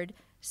Award,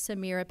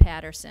 Samira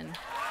Patterson.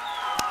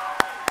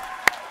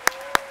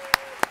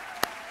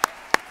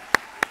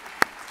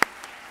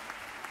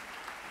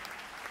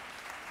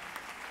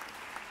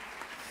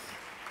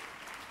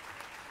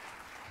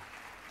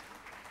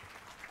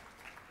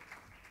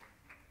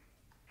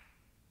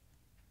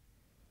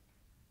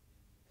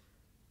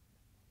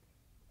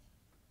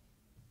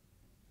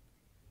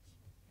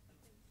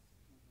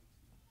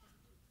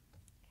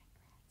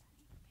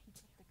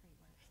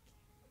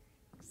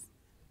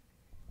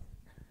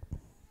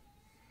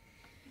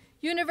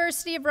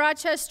 University of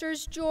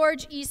Rochester's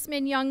George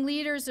Eastman Young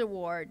Leaders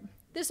Award.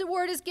 This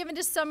award is given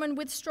to someone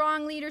with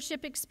strong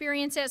leadership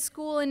experience at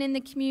school and in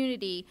the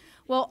community,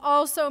 while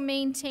also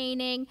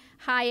maintaining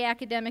high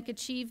academic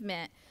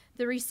achievement.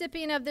 The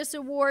recipient of this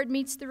award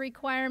meets the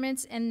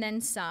requirements and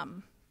then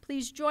some.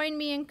 Please join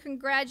me in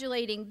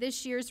congratulating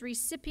this year's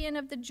recipient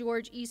of the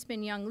George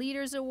Eastman Young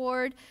Leaders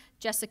Award,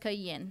 Jessica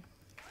Yin.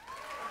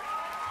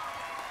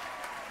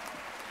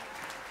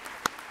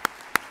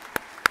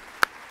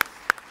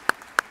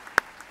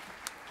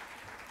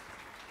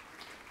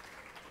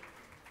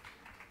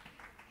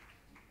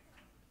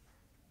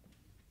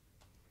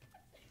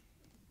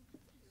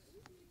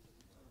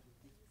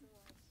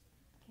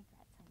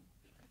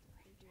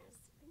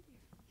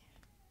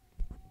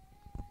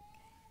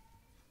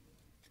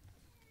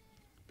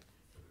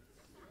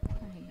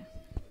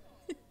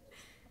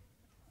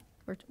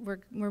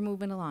 We're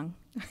moving along.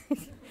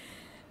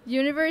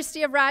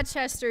 University of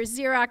Rochester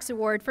Xerox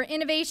Award for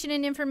Innovation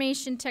in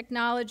Information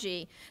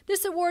Technology.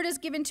 This award is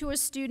given to a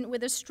student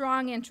with a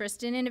strong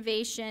interest in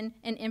innovation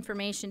and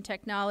information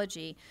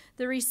technology.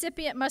 The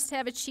recipient must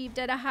have achieved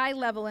at a high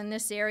level in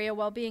this area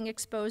while being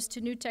exposed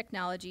to new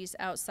technologies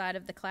outside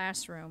of the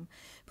classroom.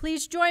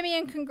 Please join me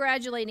in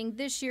congratulating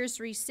this year's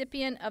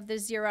recipient of the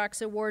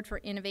Xerox Award for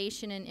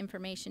Innovation in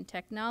Information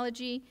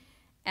Technology,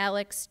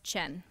 Alex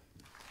Chen.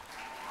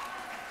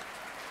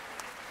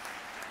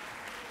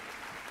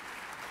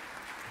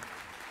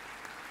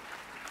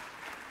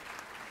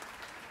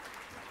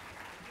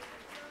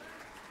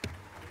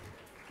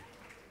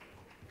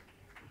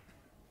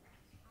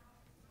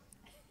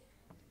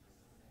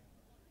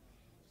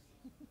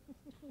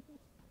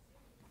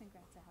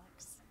 Congrats,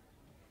 Alex.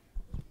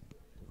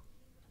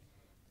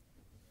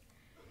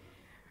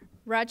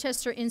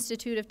 Rochester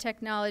Institute of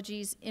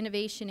Technology's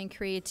Innovation and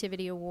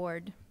Creativity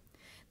Award.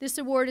 This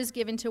award is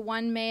given to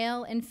one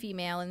male and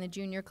female in the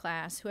junior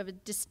class who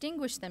have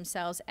distinguished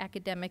themselves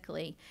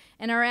academically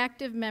and are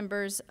active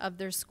members of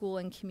their school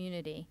and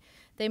community.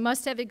 They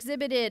must have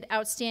exhibited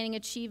outstanding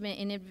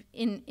achievement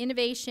in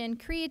innovation,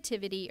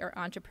 creativity, or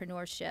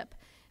entrepreneurship.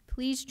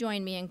 Please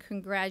join me in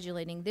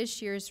congratulating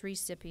this year's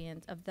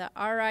recipient of the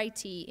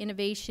RIT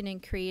Innovation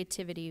and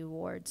Creativity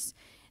Awards,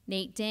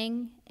 Nate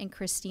Ding and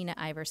Christina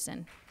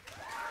Iverson.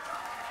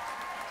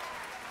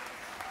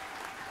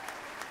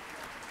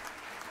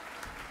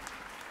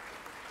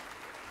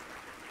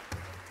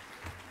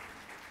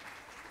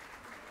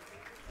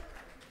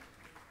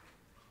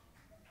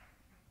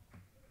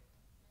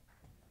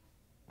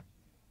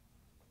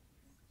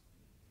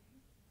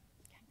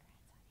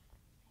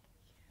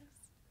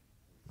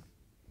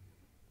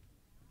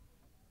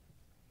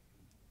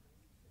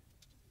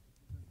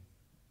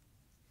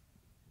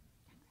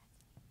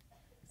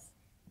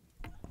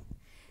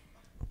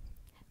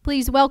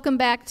 Please welcome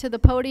back to the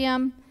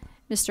podium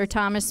Mr.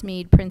 Thomas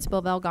Mead, Principal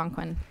of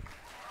Algonquin.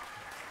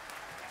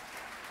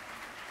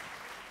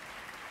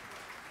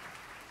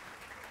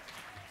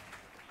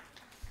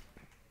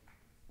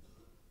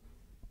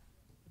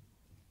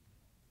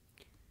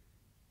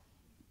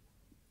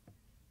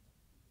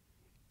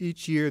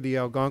 Each year, the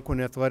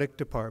Algonquin Athletic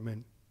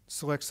Department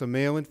selects a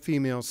male and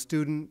female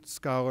student,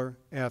 scholar,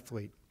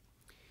 athlete.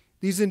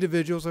 These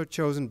individuals are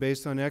chosen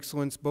based on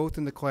excellence both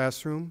in the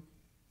classroom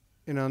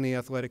and on the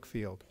athletic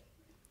field.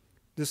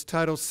 This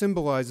title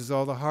symbolizes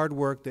all the hard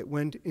work that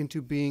went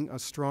into being a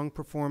strong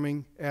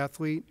performing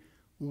athlete,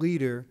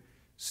 leader,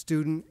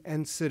 student,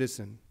 and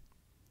citizen.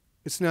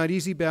 It's not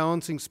easy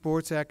balancing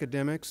sports,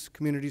 academics,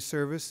 community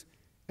service,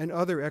 and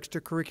other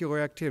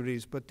extracurricular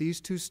activities, but these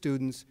two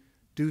students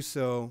do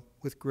so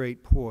with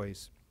great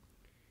poise.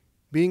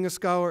 Being a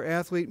scholar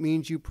athlete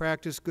means you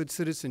practice good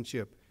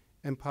citizenship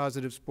and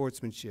positive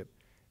sportsmanship,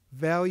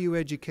 value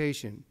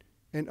education,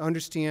 and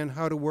understand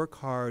how to work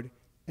hard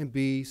and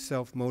be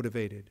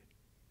self-motivated.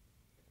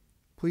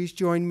 Please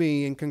join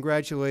me in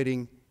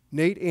congratulating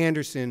Nate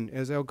Anderson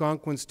as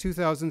Algonquin's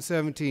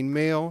 2017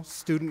 Male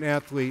Student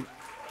Athlete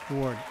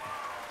Award.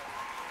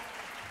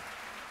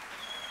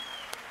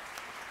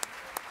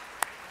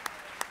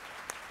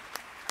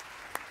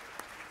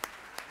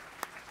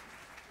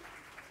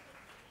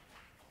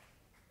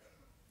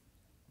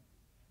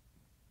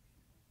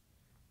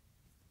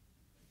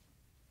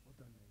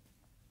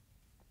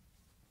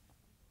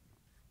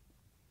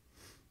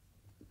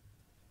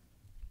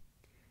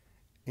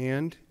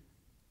 And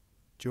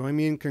join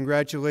me in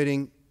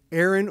congratulating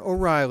Erin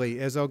O'Reilly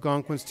as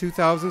Algonquin's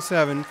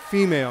 2007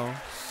 Female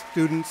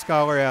Student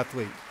Scholar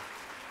Athlete.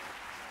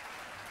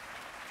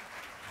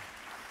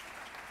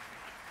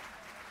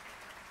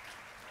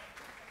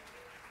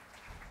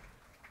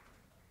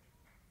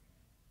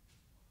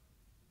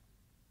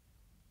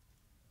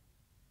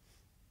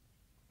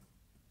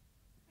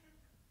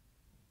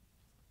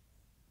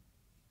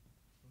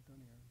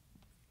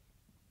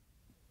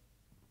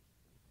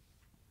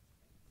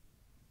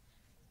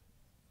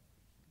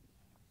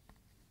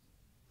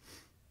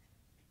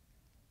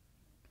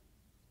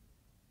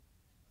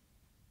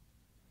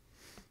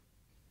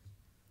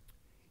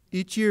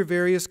 Each year,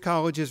 various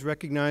colleges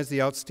recognize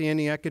the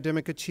outstanding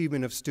academic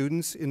achievement of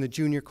students in the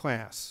junior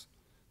class.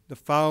 The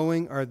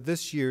following are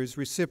this year's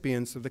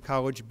recipients of the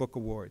College Book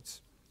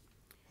Awards.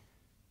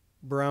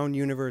 Brown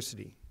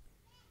University.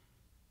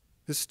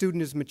 This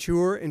student is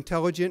mature,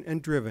 intelligent,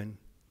 and driven.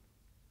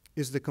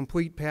 Is the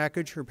complete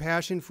package. Her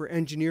passion for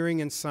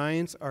engineering and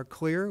science are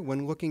clear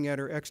when looking at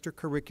her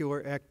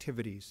extracurricular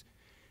activities.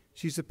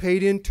 She's a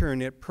paid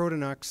intern at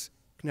Protonox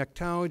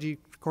Connectology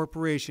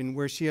Corporation,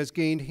 where she has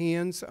gained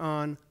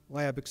hands-on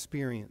lab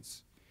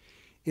experience.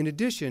 In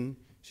addition,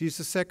 she's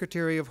the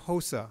secretary of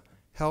HOSA,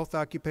 Health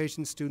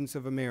Occupation Students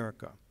of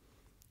America.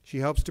 She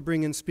helps to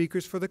bring in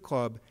speakers for the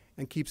club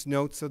and keeps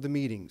notes of the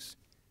meetings.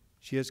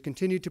 She has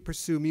continued to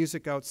pursue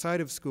music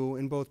outside of school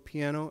in both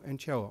piano and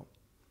cello.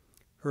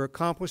 Her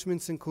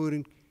accomplishments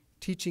include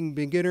teaching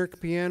beginner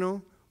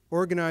piano,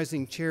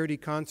 organizing charity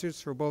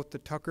concerts for both the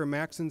Tucker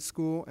Maxson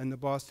School and the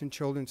Boston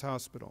Children's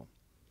Hospital.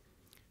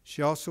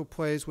 She also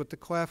plays with the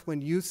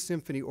Claflin Youth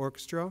Symphony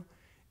Orchestra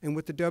and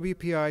with the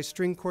WPI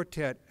String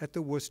Quartet at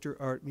the Worcester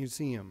Art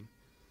Museum.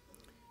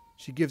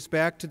 She gives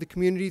back to the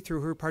community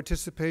through her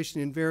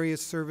participation in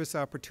various service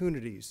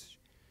opportunities.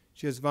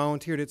 She has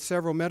volunteered at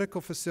several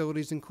medical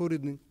facilities,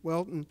 including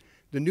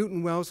the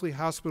Newton Wellesley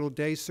Hospital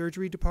Day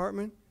Surgery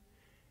Department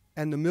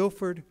and the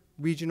Milford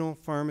Regional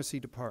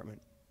Pharmacy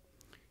Department.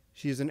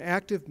 She is an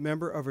active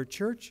member of her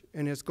church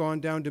and has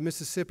gone down to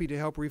Mississippi to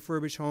help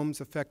refurbish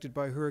homes affected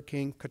by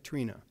Hurricane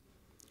Katrina.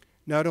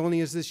 Not only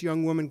is this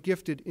young woman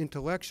gifted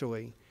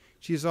intellectually,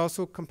 she is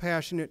also a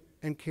compassionate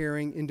and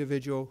caring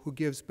individual who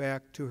gives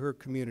back to her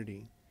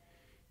community.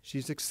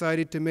 She's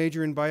excited to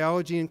major in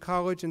biology in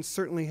college and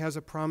certainly has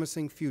a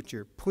promising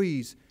future.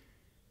 Please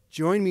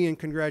join me in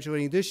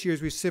congratulating this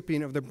year's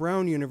recipient of the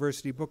Brown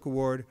University Book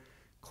Award,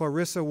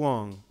 Clarissa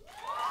Wong.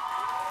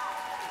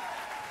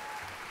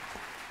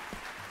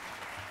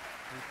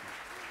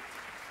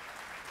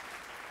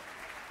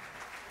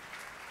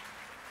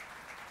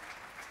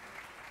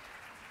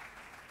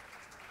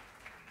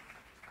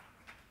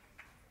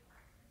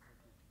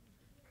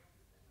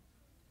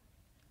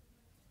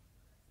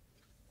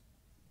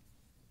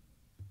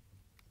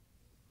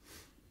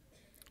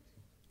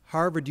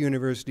 Harvard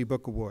University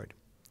Book Award.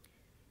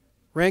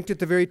 Ranked at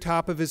the very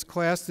top of his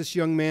class, this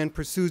young man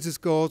pursues his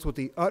goals with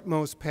the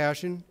utmost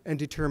passion and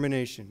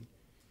determination.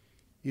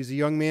 He's a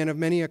young man of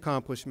many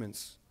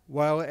accomplishments.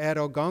 While at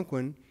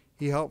Algonquin,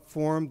 he helped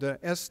form the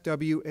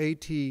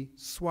SWAT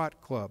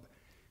SWAT Club,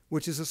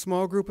 which is a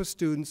small group of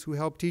students who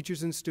help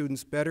teachers and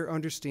students better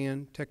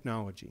understand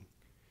technology.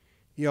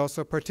 He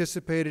also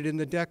participated in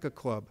the DECA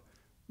Club,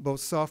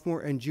 both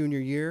sophomore and junior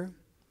year.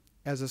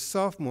 As a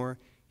sophomore,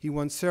 he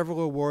won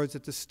several awards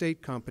at the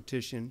state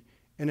competition,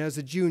 and as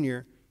a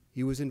junior,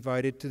 he was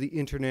invited to the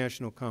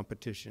international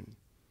competition.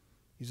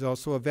 He's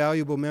also a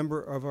valuable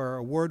member of our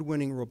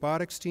award-winning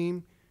robotics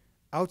team.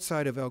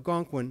 Outside of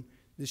Algonquin,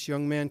 this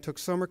young man took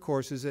summer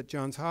courses at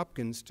Johns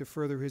Hopkins to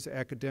further his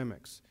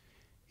academics.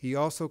 He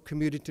also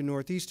commuted to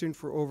Northeastern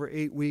for over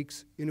 8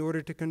 weeks in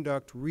order to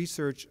conduct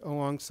research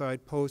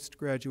alongside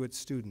postgraduate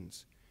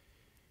students.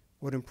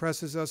 What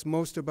impresses us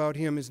most about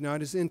him is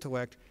not his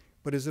intellect,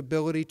 but his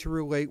ability to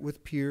relate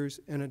with peers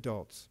and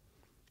adults.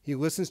 He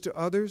listens to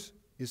others,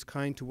 is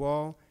kind to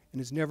all,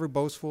 and is never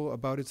boastful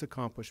about his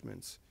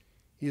accomplishments.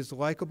 He is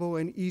likable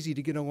and easy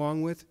to get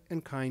along with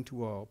and kind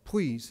to all.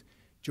 Please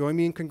join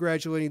me in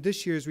congratulating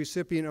this year's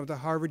recipient of the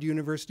Harvard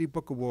University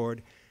Book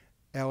Award,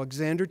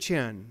 Alexander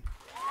Chen.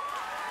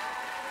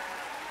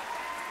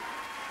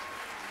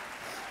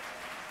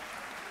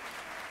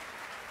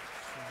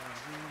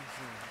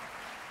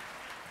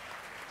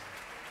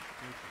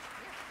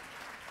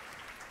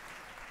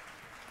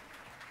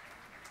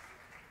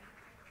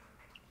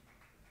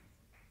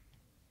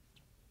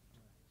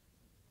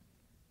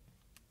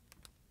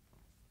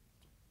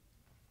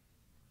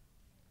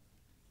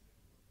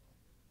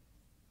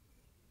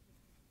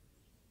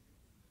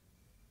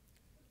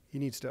 He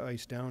needs to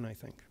ice down, I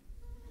think.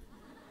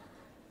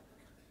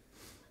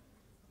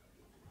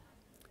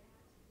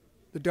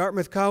 The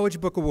Dartmouth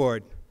College Book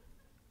Award.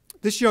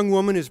 This young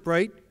woman is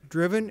bright,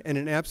 driven, and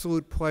an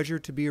absolute pleasure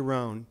to be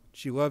around.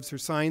 She loves her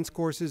science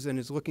courses and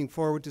is looking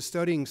forward to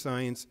studying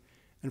science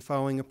and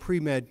following a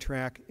pre-med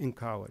track in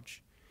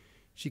college.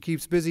 She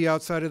keeps busy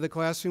outside of the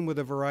classroom with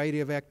a variety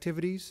of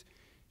activities.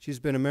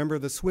 She's been a member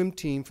of the swim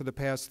team for the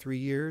past 3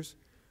 years.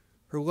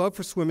 Her love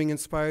for swimming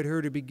inspired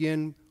her to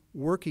begin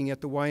working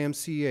at the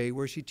YMCA,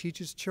 where she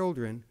teaches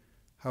children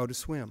how to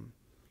swim.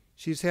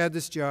 She's had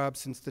this job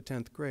since the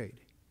 10th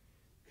grade.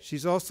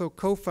 She's also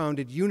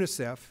co-founded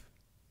UNICEF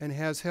and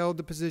has held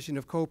the position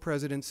of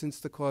co-president since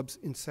the club's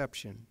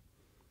inception.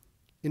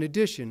 In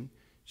addition,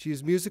 she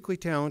is musically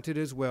talented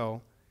as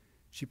well.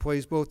 She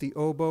plays both the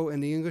oboe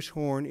and the English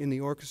horn in the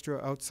orchestra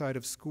outside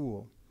of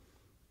school.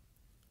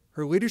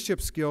 Her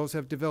leadership skills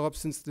have developed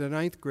since the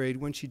 9th grade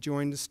when she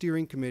joined the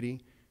steering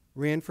committee,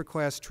 ran for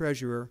class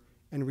treasurer,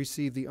 and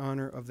received the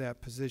honor of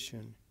that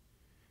position.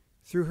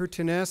 Through her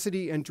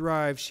tenacity and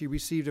drive, she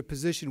received a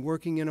position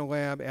working in a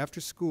lab after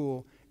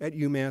school at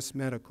UMass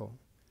Medical.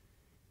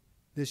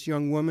 This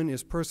young woman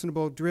is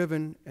personable,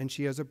 driven, and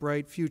she has a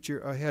bright future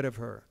ahead of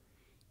her.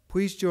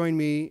 Please join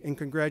me in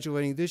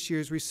congratulating this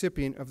year's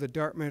recipient of the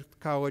Dartmouth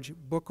College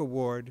Book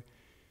Award,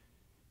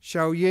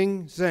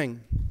 Xiaoying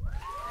Zheng.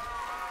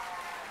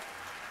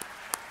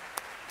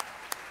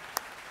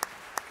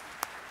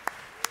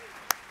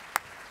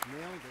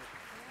 Nailed it.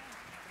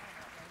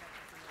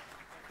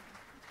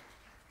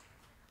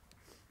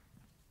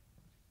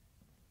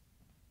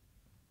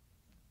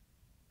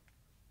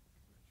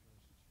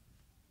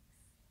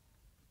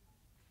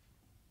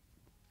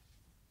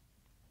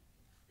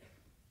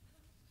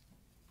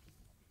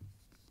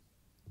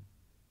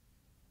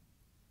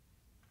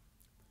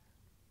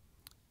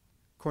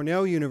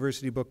 Cornell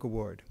University Book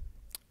Award.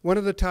 One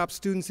of the top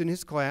students in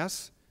his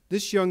class,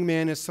 this young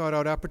man has sought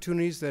out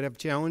opportunities that have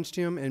challenged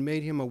him and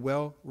made him a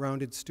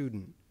well-rounded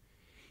student.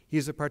 He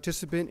is a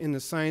participant in the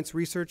Science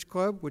Research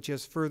Club, which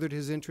has furthered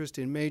his interest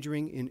in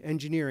majoring in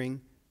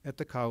engineering at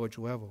the college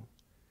level.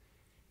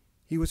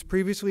 He was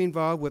previously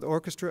involved with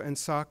orchestra and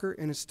soccer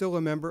and is still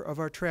a member of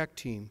our track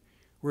team,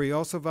 where he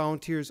also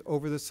volunteers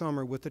over the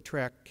summer with the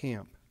track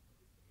camp.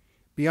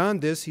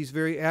 Beyond this, he's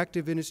very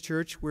active in his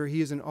church, where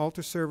he is an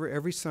altar server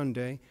every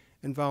Sunday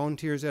and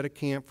volunteers at a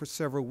camp for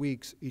several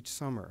weeks each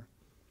summer.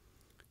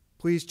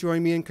 Please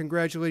join me in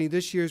congratulating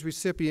this year's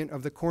recipient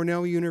of the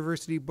Cornell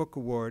University Book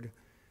Award,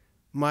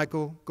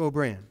 Michael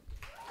Gobran.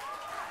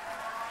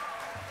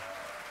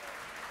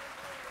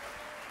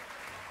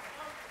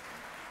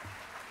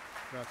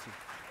 Grazie.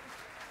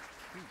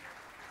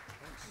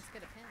 Let's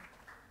get a pen.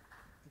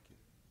 Thank you.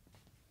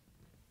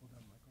 Hold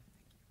on, Michael.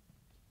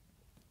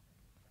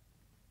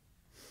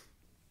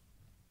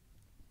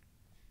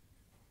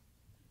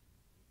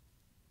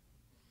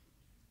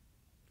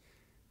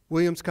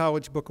 Williams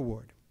College Book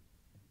Award.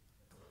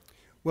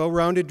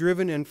 Well-rounded,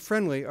 driven, and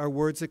friendly are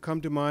words that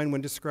come to mind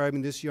when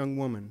describing this young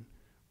woman,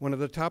 one of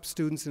the top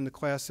students in the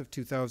class of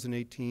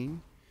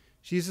 2018.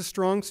 She's a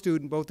strong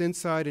student both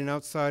inside and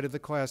outside of the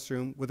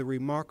classroom with a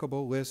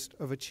remarkable list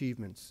of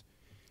achievements.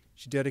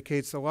 She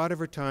dedicates a lot of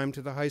her time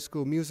to the high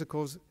school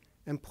musicals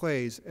and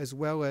plays, as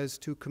well as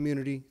to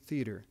community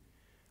theater.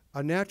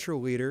 A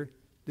natural leader,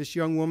 this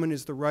young woman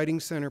is the Writing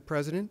Center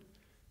president,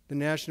 the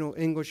National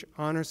English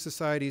Honor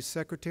Society's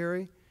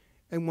secretary,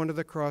 and one of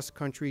the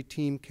cross-country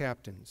team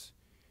captains.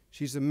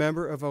 She's a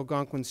member of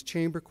Algonquin's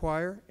Chamber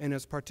Choir and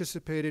has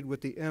participated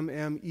with the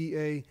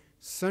MMEA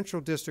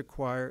Central District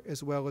Choir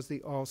as well as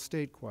the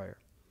All-State Choir.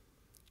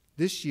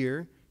 This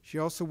year, she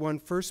also won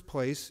first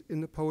place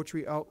in the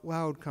Poetry Out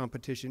Loud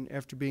competition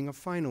after being a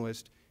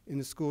finalist in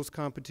the school's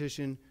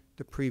competition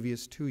the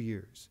previous 2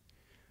 years.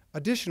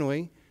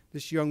 Additionally,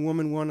 this young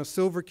woman won a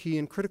Silver Key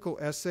in Critical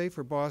Essay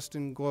for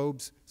Boston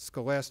Globe's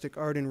Scholastic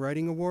Art and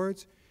Writing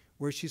Awards,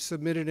 where she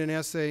submitted an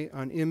essay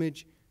on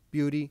image,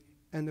 beauty,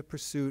 and the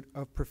pursuit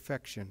of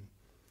perfection.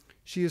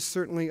 She is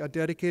certainly a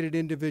dedicated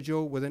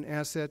individual with an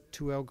asset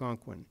to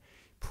Algonquin.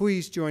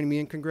 Please join me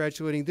in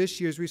congratulating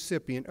this year's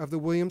recipient of the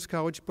Williams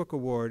College Book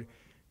Award,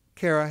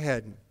 Kara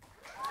Hedden.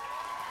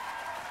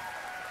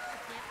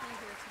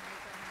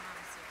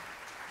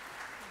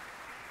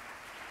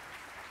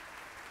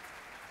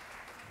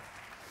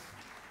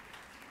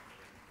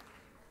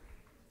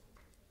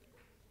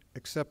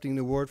 Accepting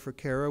the award for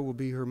Kara will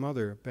be her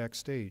mother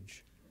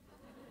backstage.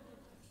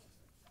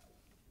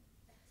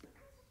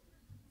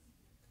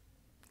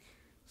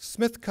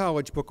 Smith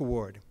College Book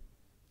Award.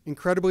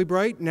 Incredibly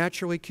bright,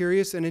 naturally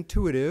curious, and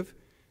intuitive,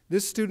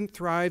 this student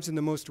thrives in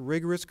the most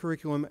rigorous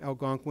curriculum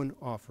Algonquin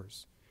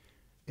offers.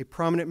 A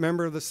prominent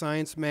member of the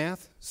science,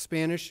 math,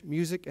 Spanish,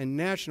 music, and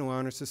national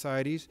honor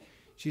societies,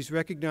 she's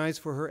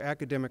recognized for her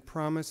academic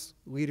promise,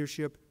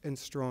 leadership, and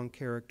strong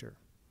character.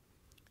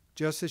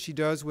 Just as she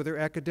does with her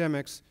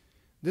academics,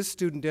 this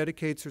student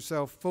dedicates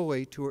herself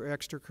fully to her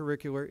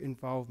extracurricular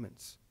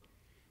involvements.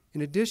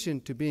 In addition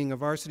to being a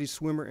varsity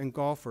swimmer and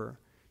golfer,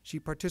 she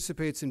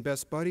participates in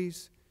Best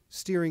Buddies,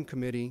 Steering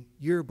Committee,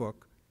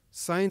 Yearbook,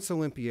 Science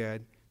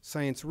Olympiad,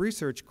 Science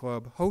Research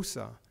Club,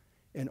 HOSA,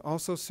 and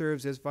also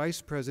serves as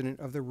vice president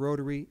of the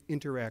Rotary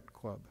Interact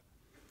Club.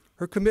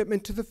 Her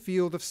commitment to the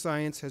field of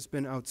science has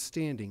been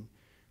outstanding,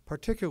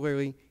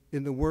 particularly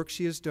in the work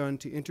she has done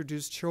to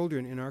introduce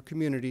children in our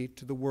community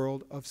to the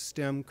world of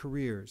STEM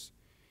careers.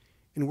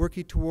 In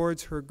working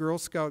towards her Girl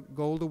Scout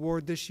Gold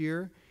Award this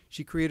year,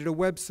 she created a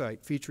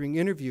website featuring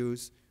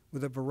interviews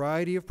with a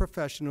variety of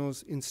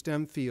professionals in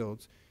STEM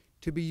fields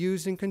to be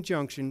used in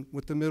conjunction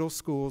with the middle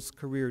school's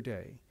career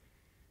day.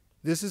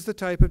 This is the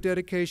type of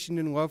dedication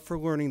and love for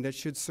learning that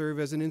should serve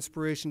as an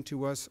inspiration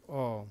to us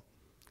all.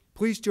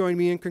 Please join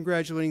me in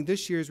congratulating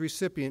this year's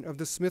recipient of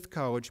the Smith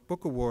College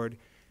Book Award,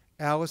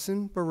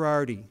 Allison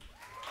Berardi.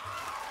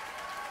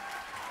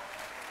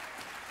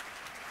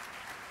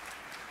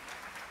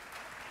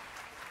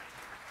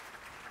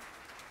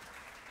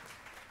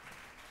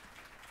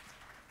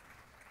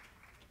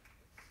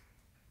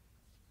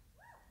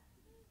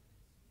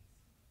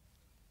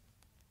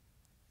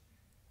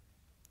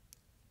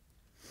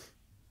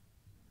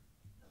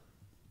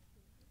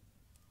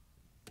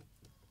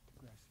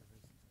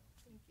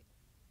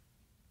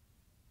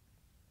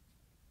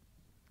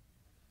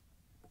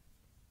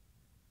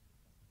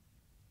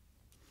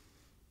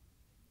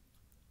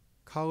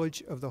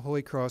 College of the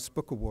Holy Cross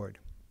Book Award.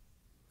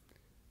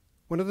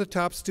 One of the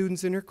top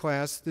students in her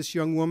class, this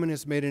young woman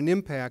has made an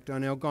impact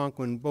on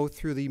Algonquin both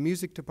through the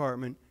music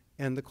department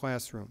and the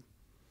classroom.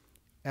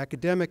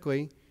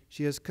 Academically,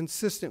 she has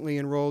consistently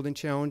enrolled in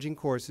challenging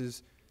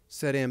courses,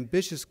 set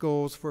ambitious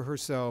goals for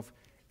herself,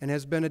 and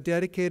has been a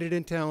dedicated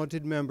and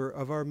talented member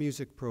of our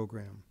music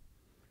program.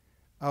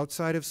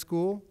 Outside of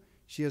school,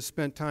 she has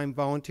spent time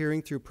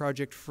volunteering through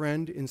Project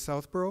Friend in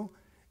Southborough,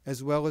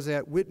 as well as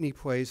at Whitney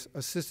Place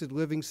Assisted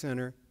Living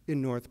Center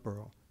in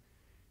Northborough.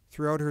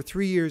 Throughout her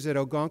 3 years at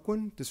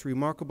Algonquin, this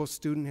remarkable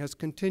student has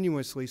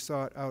continuously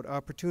sought out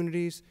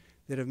opportunities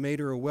that have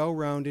made her a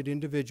well-rounded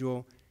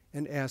individual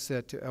and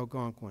asset to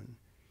Algonquin.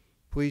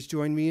 Please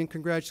join me in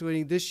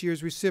congratulating this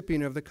year's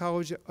recipient of the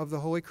College of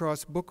the Holy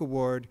Cross Book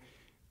Award,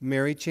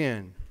 Mary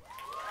Chan.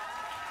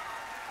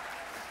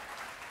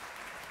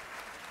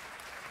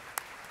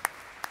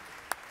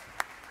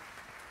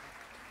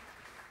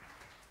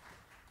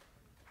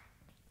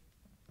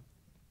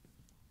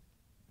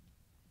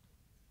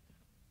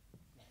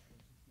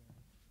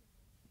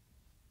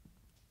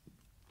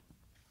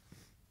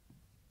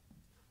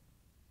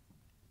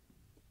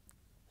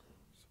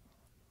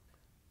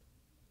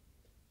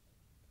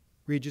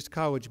 Regis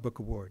College Book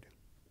Award.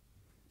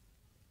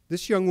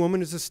 This young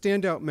woman is a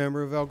standout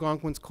member of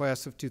Algonquin's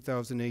class of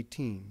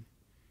 2018.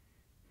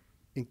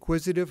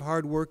 Inquisitive,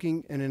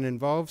 hardworking, and an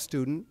involved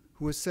student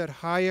who has set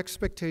high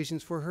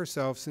expectations for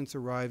herself since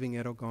arriving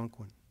at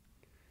Algonquin.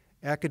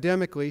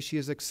 Academically, she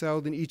has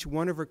excelled in each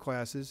one of her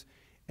classes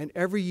and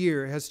every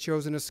year has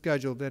chosen a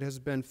schedule that has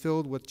been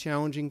filled with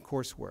challenging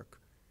coursework.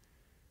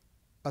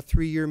 A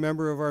 3-year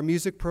member of our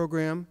music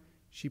program,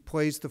 she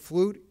plays the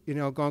flute in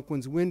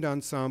Algonquin's wind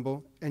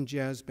ensemble and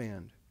jazz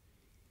band.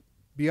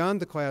 Beyond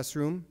the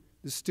classroom,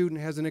 the student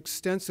has an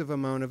extensive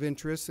amount of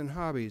interests and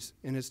hobbies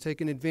and has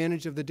taken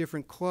advantage of the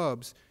different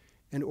clubs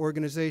and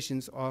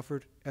organizations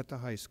offered at the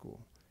high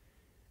school.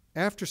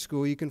 After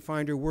school, you can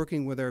find her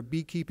working with our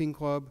beekeeping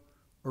club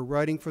or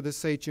writing for the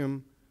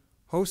Sachem,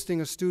 hosting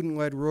a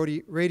student-led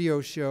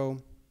radio show,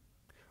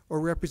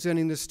 or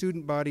representing the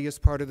student body as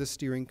part of the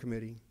steering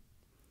committee.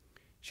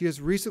 She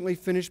has recently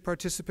finished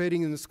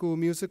participating in the school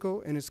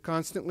musical and is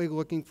constantly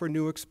looking for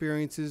new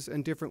experiences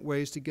and different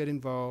ways to get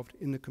involved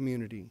in the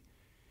community.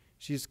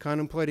 She is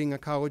contemplating a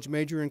college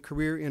major and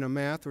career in a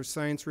math or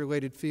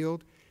science-related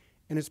field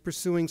and is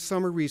pursuing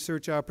summer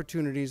research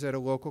opportunities at a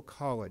local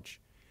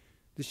college.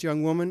 This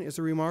young woman is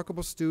a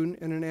remarkable student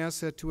and an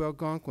asset to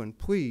Algonquin.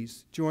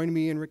 Please join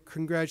me in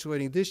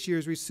congratulating this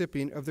year's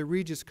recipient of the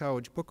Regis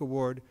College Book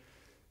Award,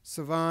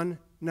 Savan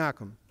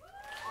Nakam.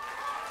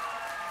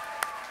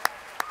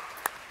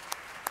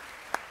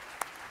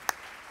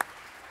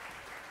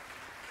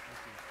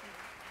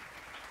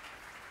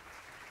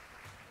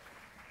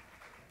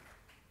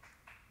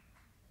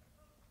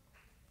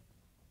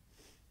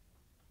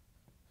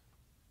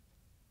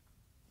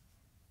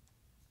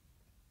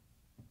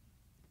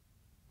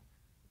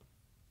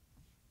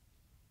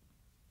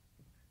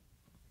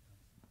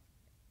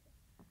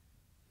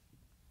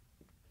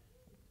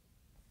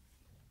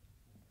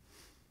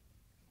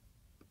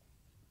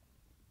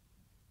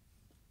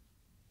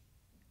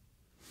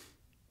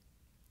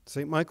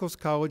 St. Michael's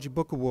College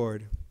Book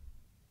Award.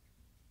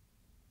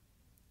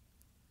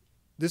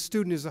 This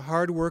student is a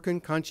hard-working,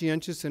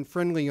 conscientious, and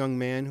friendly young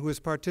man who has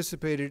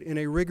participated in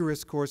a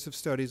rigorous course of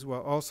studies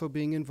while also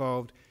being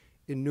involved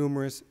in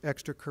numerous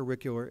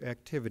extracurricular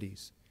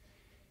activities.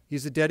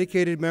 He's a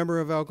dedicated member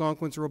of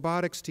Algonquin's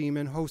robotics team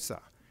in HOSA,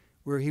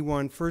 where he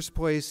won first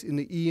place in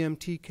the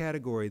EMT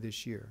category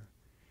this year.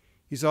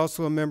 He's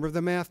also a member of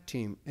the math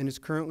team and is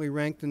currently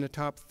ranked in the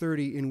top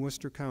 30 in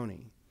Worcester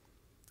County.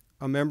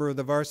 A member of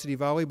the varsity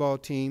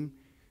volleyball team,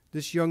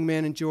 this young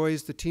man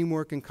enjoys the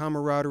teamwork and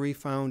camaraderie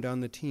found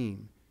on the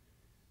team.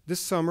 This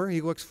summer,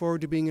 he looks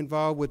forward to being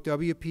involved with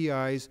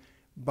WPI's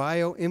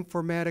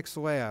Bioinformatics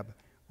Lab,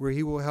 where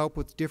he will help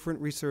with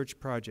different research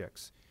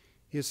projects.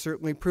 He has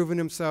certainly proven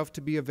himself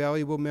to be a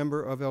valuable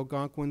member of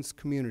Algonquin's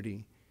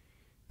community.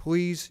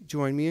 Please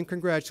join me in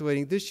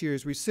congratulating this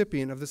year's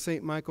recipient of the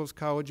St. Michael's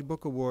College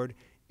Book Award,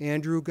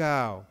 Andrew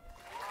Gao.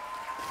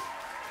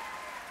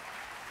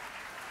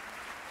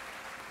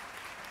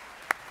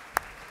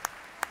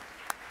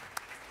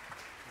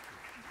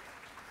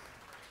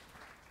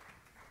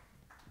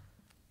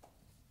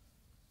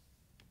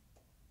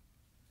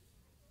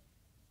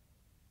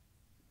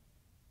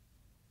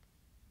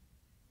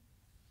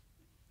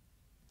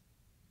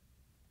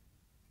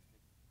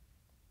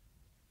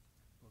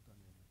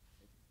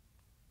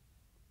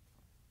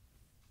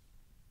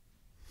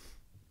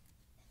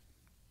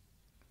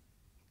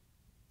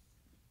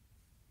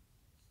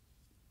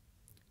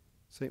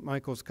 St.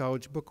 Michael's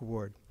College Book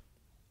Award.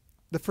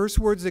 The first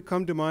words that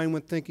come to mind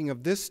when thinking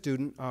of this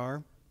student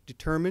are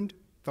determined,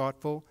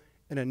 thoughtful,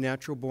 and a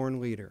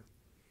natural-born leader.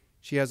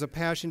 She has a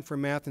passion for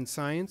math and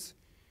science.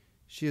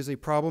 She is a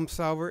problem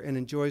solver and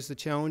enjoys the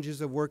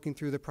challenges of working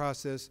through the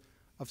process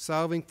of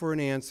solving for an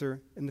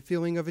answer and the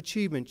feeling of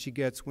achievement she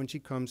gets when she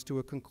comes to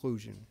a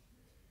conclusion.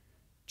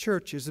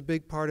 Church is a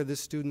big part of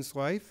this student's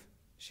life.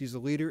 She's a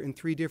leader in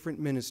 3 different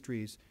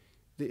ministries: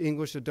 the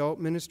English adult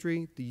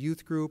ministry, the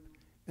youth group,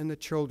 and the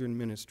children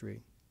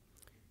ministry.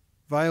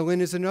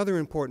 Violin is another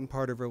important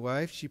part of her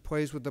life. She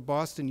plays with the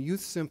Boston Youth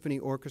Symphony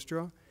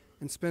Orchestra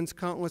and spends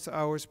countless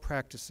hours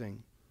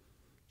practicing.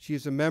 She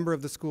is a member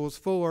of the school's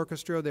full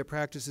orchestra that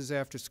practices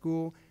after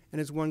school and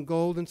has won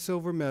gold and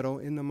silver medal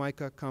in the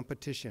MICA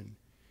competition.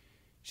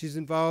 She's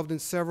involved in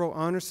several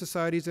honor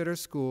societies at her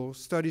school,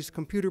 studies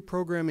computer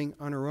programming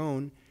on her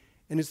own,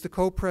 and is the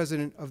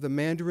co-president of the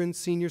Mandarin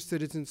Senior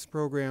Citizens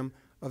Program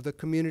of the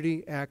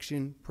Community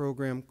Action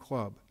Program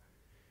Club.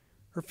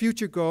 Her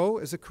future goal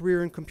is a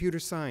career in computer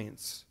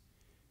science.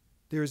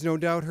 There is no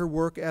doubt her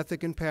work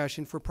ethic and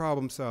passion for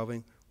problem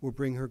solving will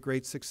bring her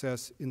great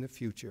success in the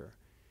future.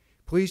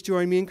 Please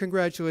join me in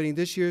congratulating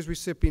this year's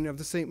recipient of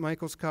the St.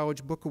 Michael's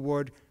College Book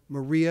Award,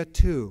 Maria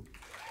Tu.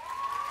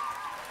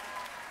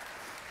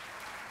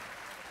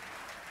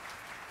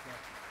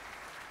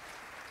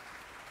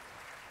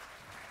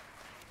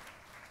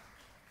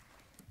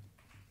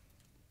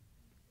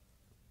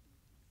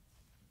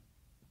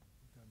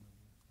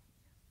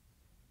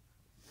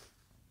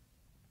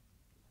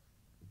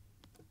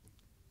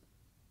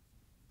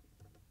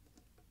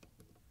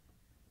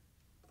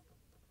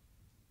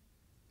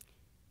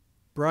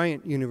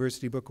 Bryant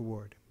University Book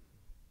Award.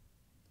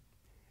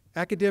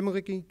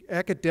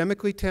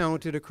 Academically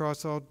talented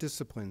across all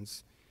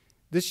disciplines,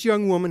 this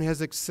young woman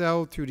has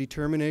excelled through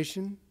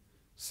determination,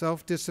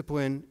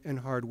 self-discipline, and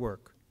hard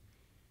work.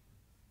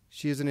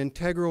 She is an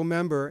integral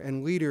member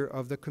and leader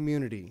of the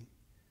community.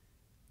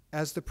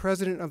 As the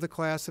president of the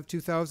class of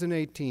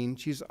 2018,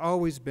 she's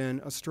always been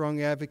a strong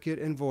advocate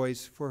and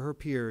voice for her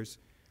peers,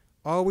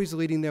 always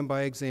leading them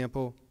by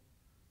example.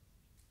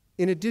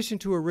 In addition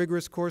to a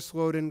rigorous course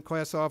load and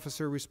class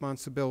officer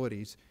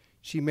responsibilities,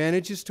 she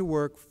manages to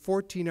work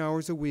 14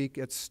 hours a week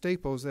at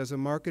Staples as a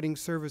marketing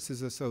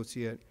services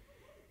associate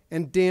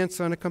and dance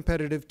on a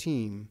competitive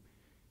team.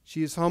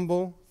 She is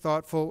humble,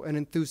 thoughtful, and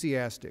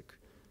enthusiastic.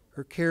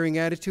 Her caring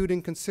attitude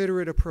and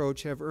considerate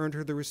approach have earned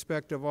her the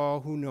respect of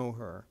all who know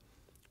her.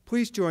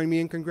 Please join me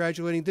in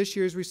congratulating this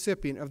year's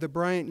recipient of the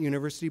Bryant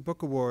University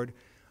Book Award,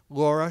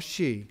 Laura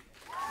Shee.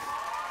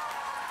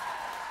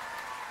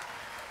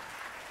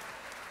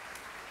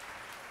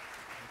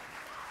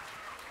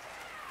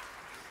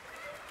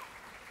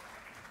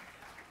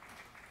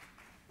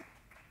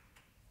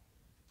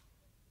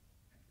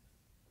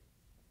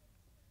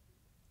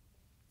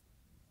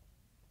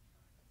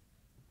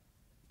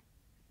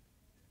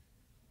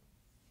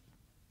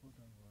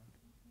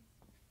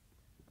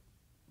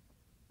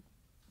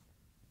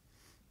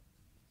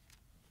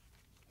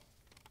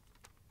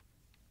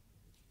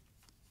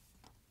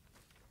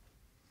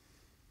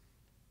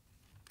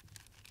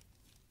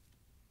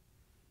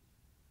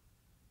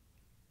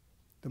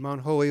 The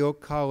Mount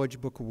Holyoke College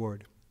Book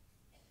Award.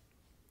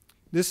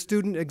 This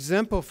student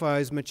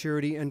exemplifies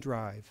maturity and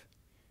drive.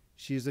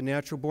 She is a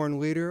natural-born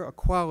leader, a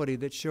quality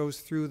that shows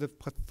through the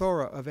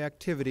plethora of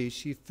activities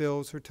she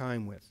fills her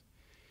time with.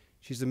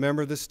 She's a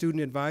member of the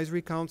Student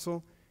Advisory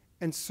Council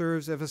and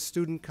serves as a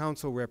student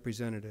council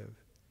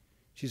representative.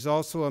 She's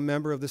also a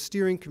member of the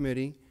steering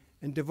committee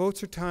and devotes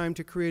her time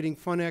to creating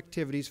fun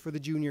activities for the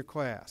junior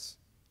class.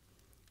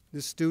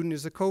 This student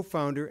is a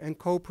co-founder and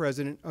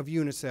co-president of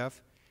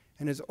UNICEF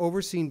and has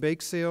overseen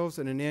bake sales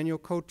and an annual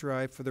coat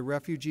drive for the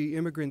Refugee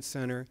Immigrant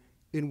Center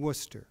in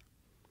Worcester.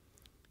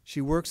 She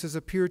works as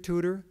a peer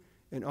tutor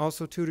and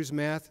also tutors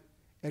math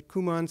at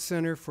Kumon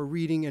Center for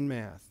Reading and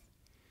Math.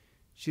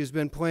 She has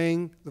been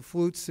playing the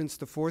flute since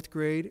the 4th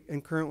grade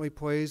and currently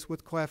plays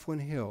with Claflin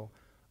Hill,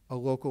 a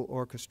local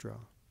orchestra.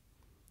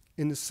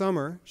 In the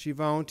summer, she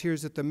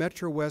volunteers at the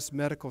Metro West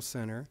Medical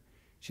Center.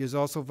 She has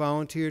also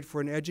volunteered for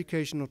an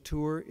educational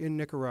tour in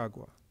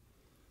Nicaragua.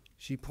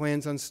 She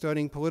plans on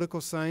studying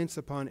political science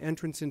upon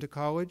entrance into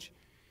college.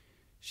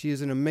 She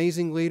is an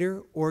amazing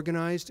leader,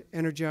 organized,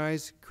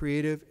 energized,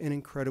 creative, and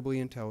incredibly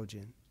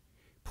intelligent.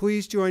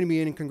 Please join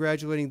me in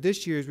congratulating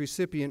this year's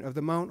recipient of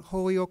the Mount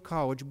Holyoke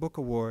College Book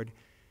Award,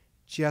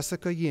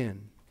 Jessica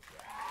Yin.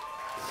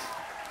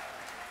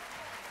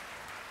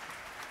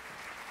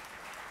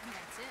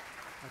 That's it.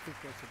 I think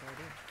that's about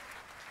it.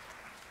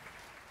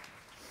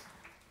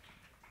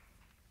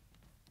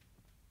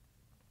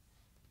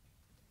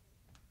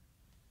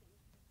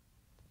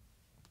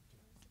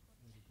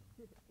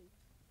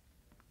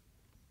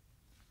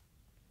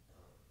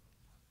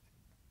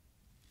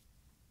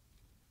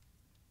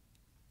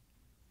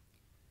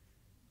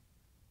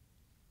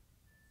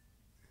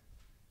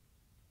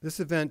 This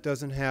event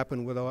doesn't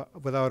happen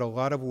without a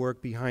lot of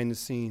work behind the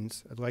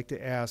scenes. I'd like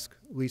to ask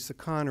Lisa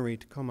Connery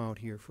to come out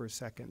here for a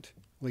second.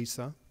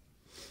 Lisa.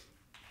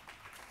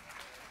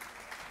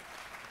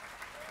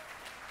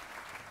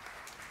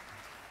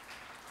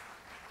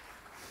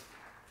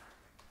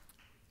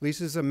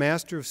 Lisa is a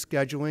master of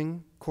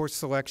scheduling, course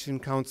selection,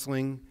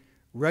 counseling,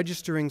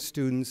 registering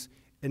students,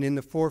 and in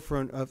the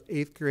forefront of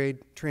 8th grade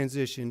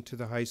transition to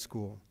the high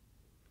school.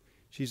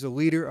 She's a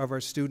leader of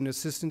our student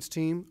assistance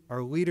team,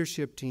 our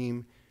leadership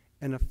team,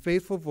 and a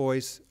faithful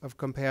voice of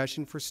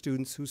compassion for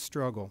students who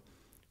struggle,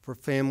 for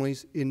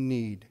families in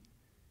need.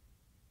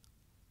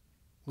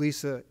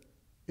 Lisa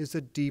is a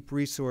deep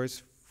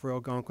resource for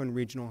Algonquin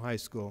Regional High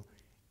School,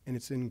 and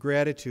it's in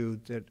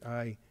gratitude that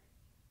I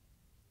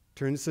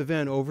turn this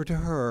event over to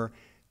her.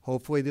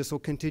 Hopefully this will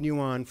continue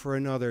on for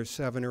another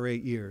 7 or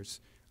 8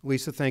 years.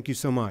 Lisa, thank you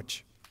so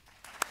much.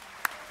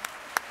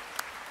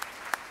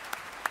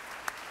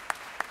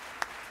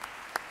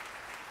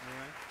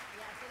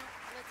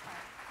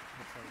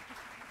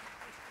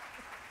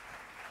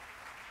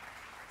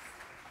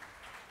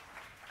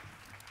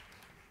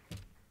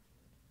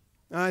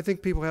 I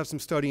think people have some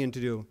studying to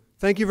do.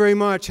 Thank you very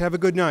much. Have a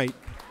good night.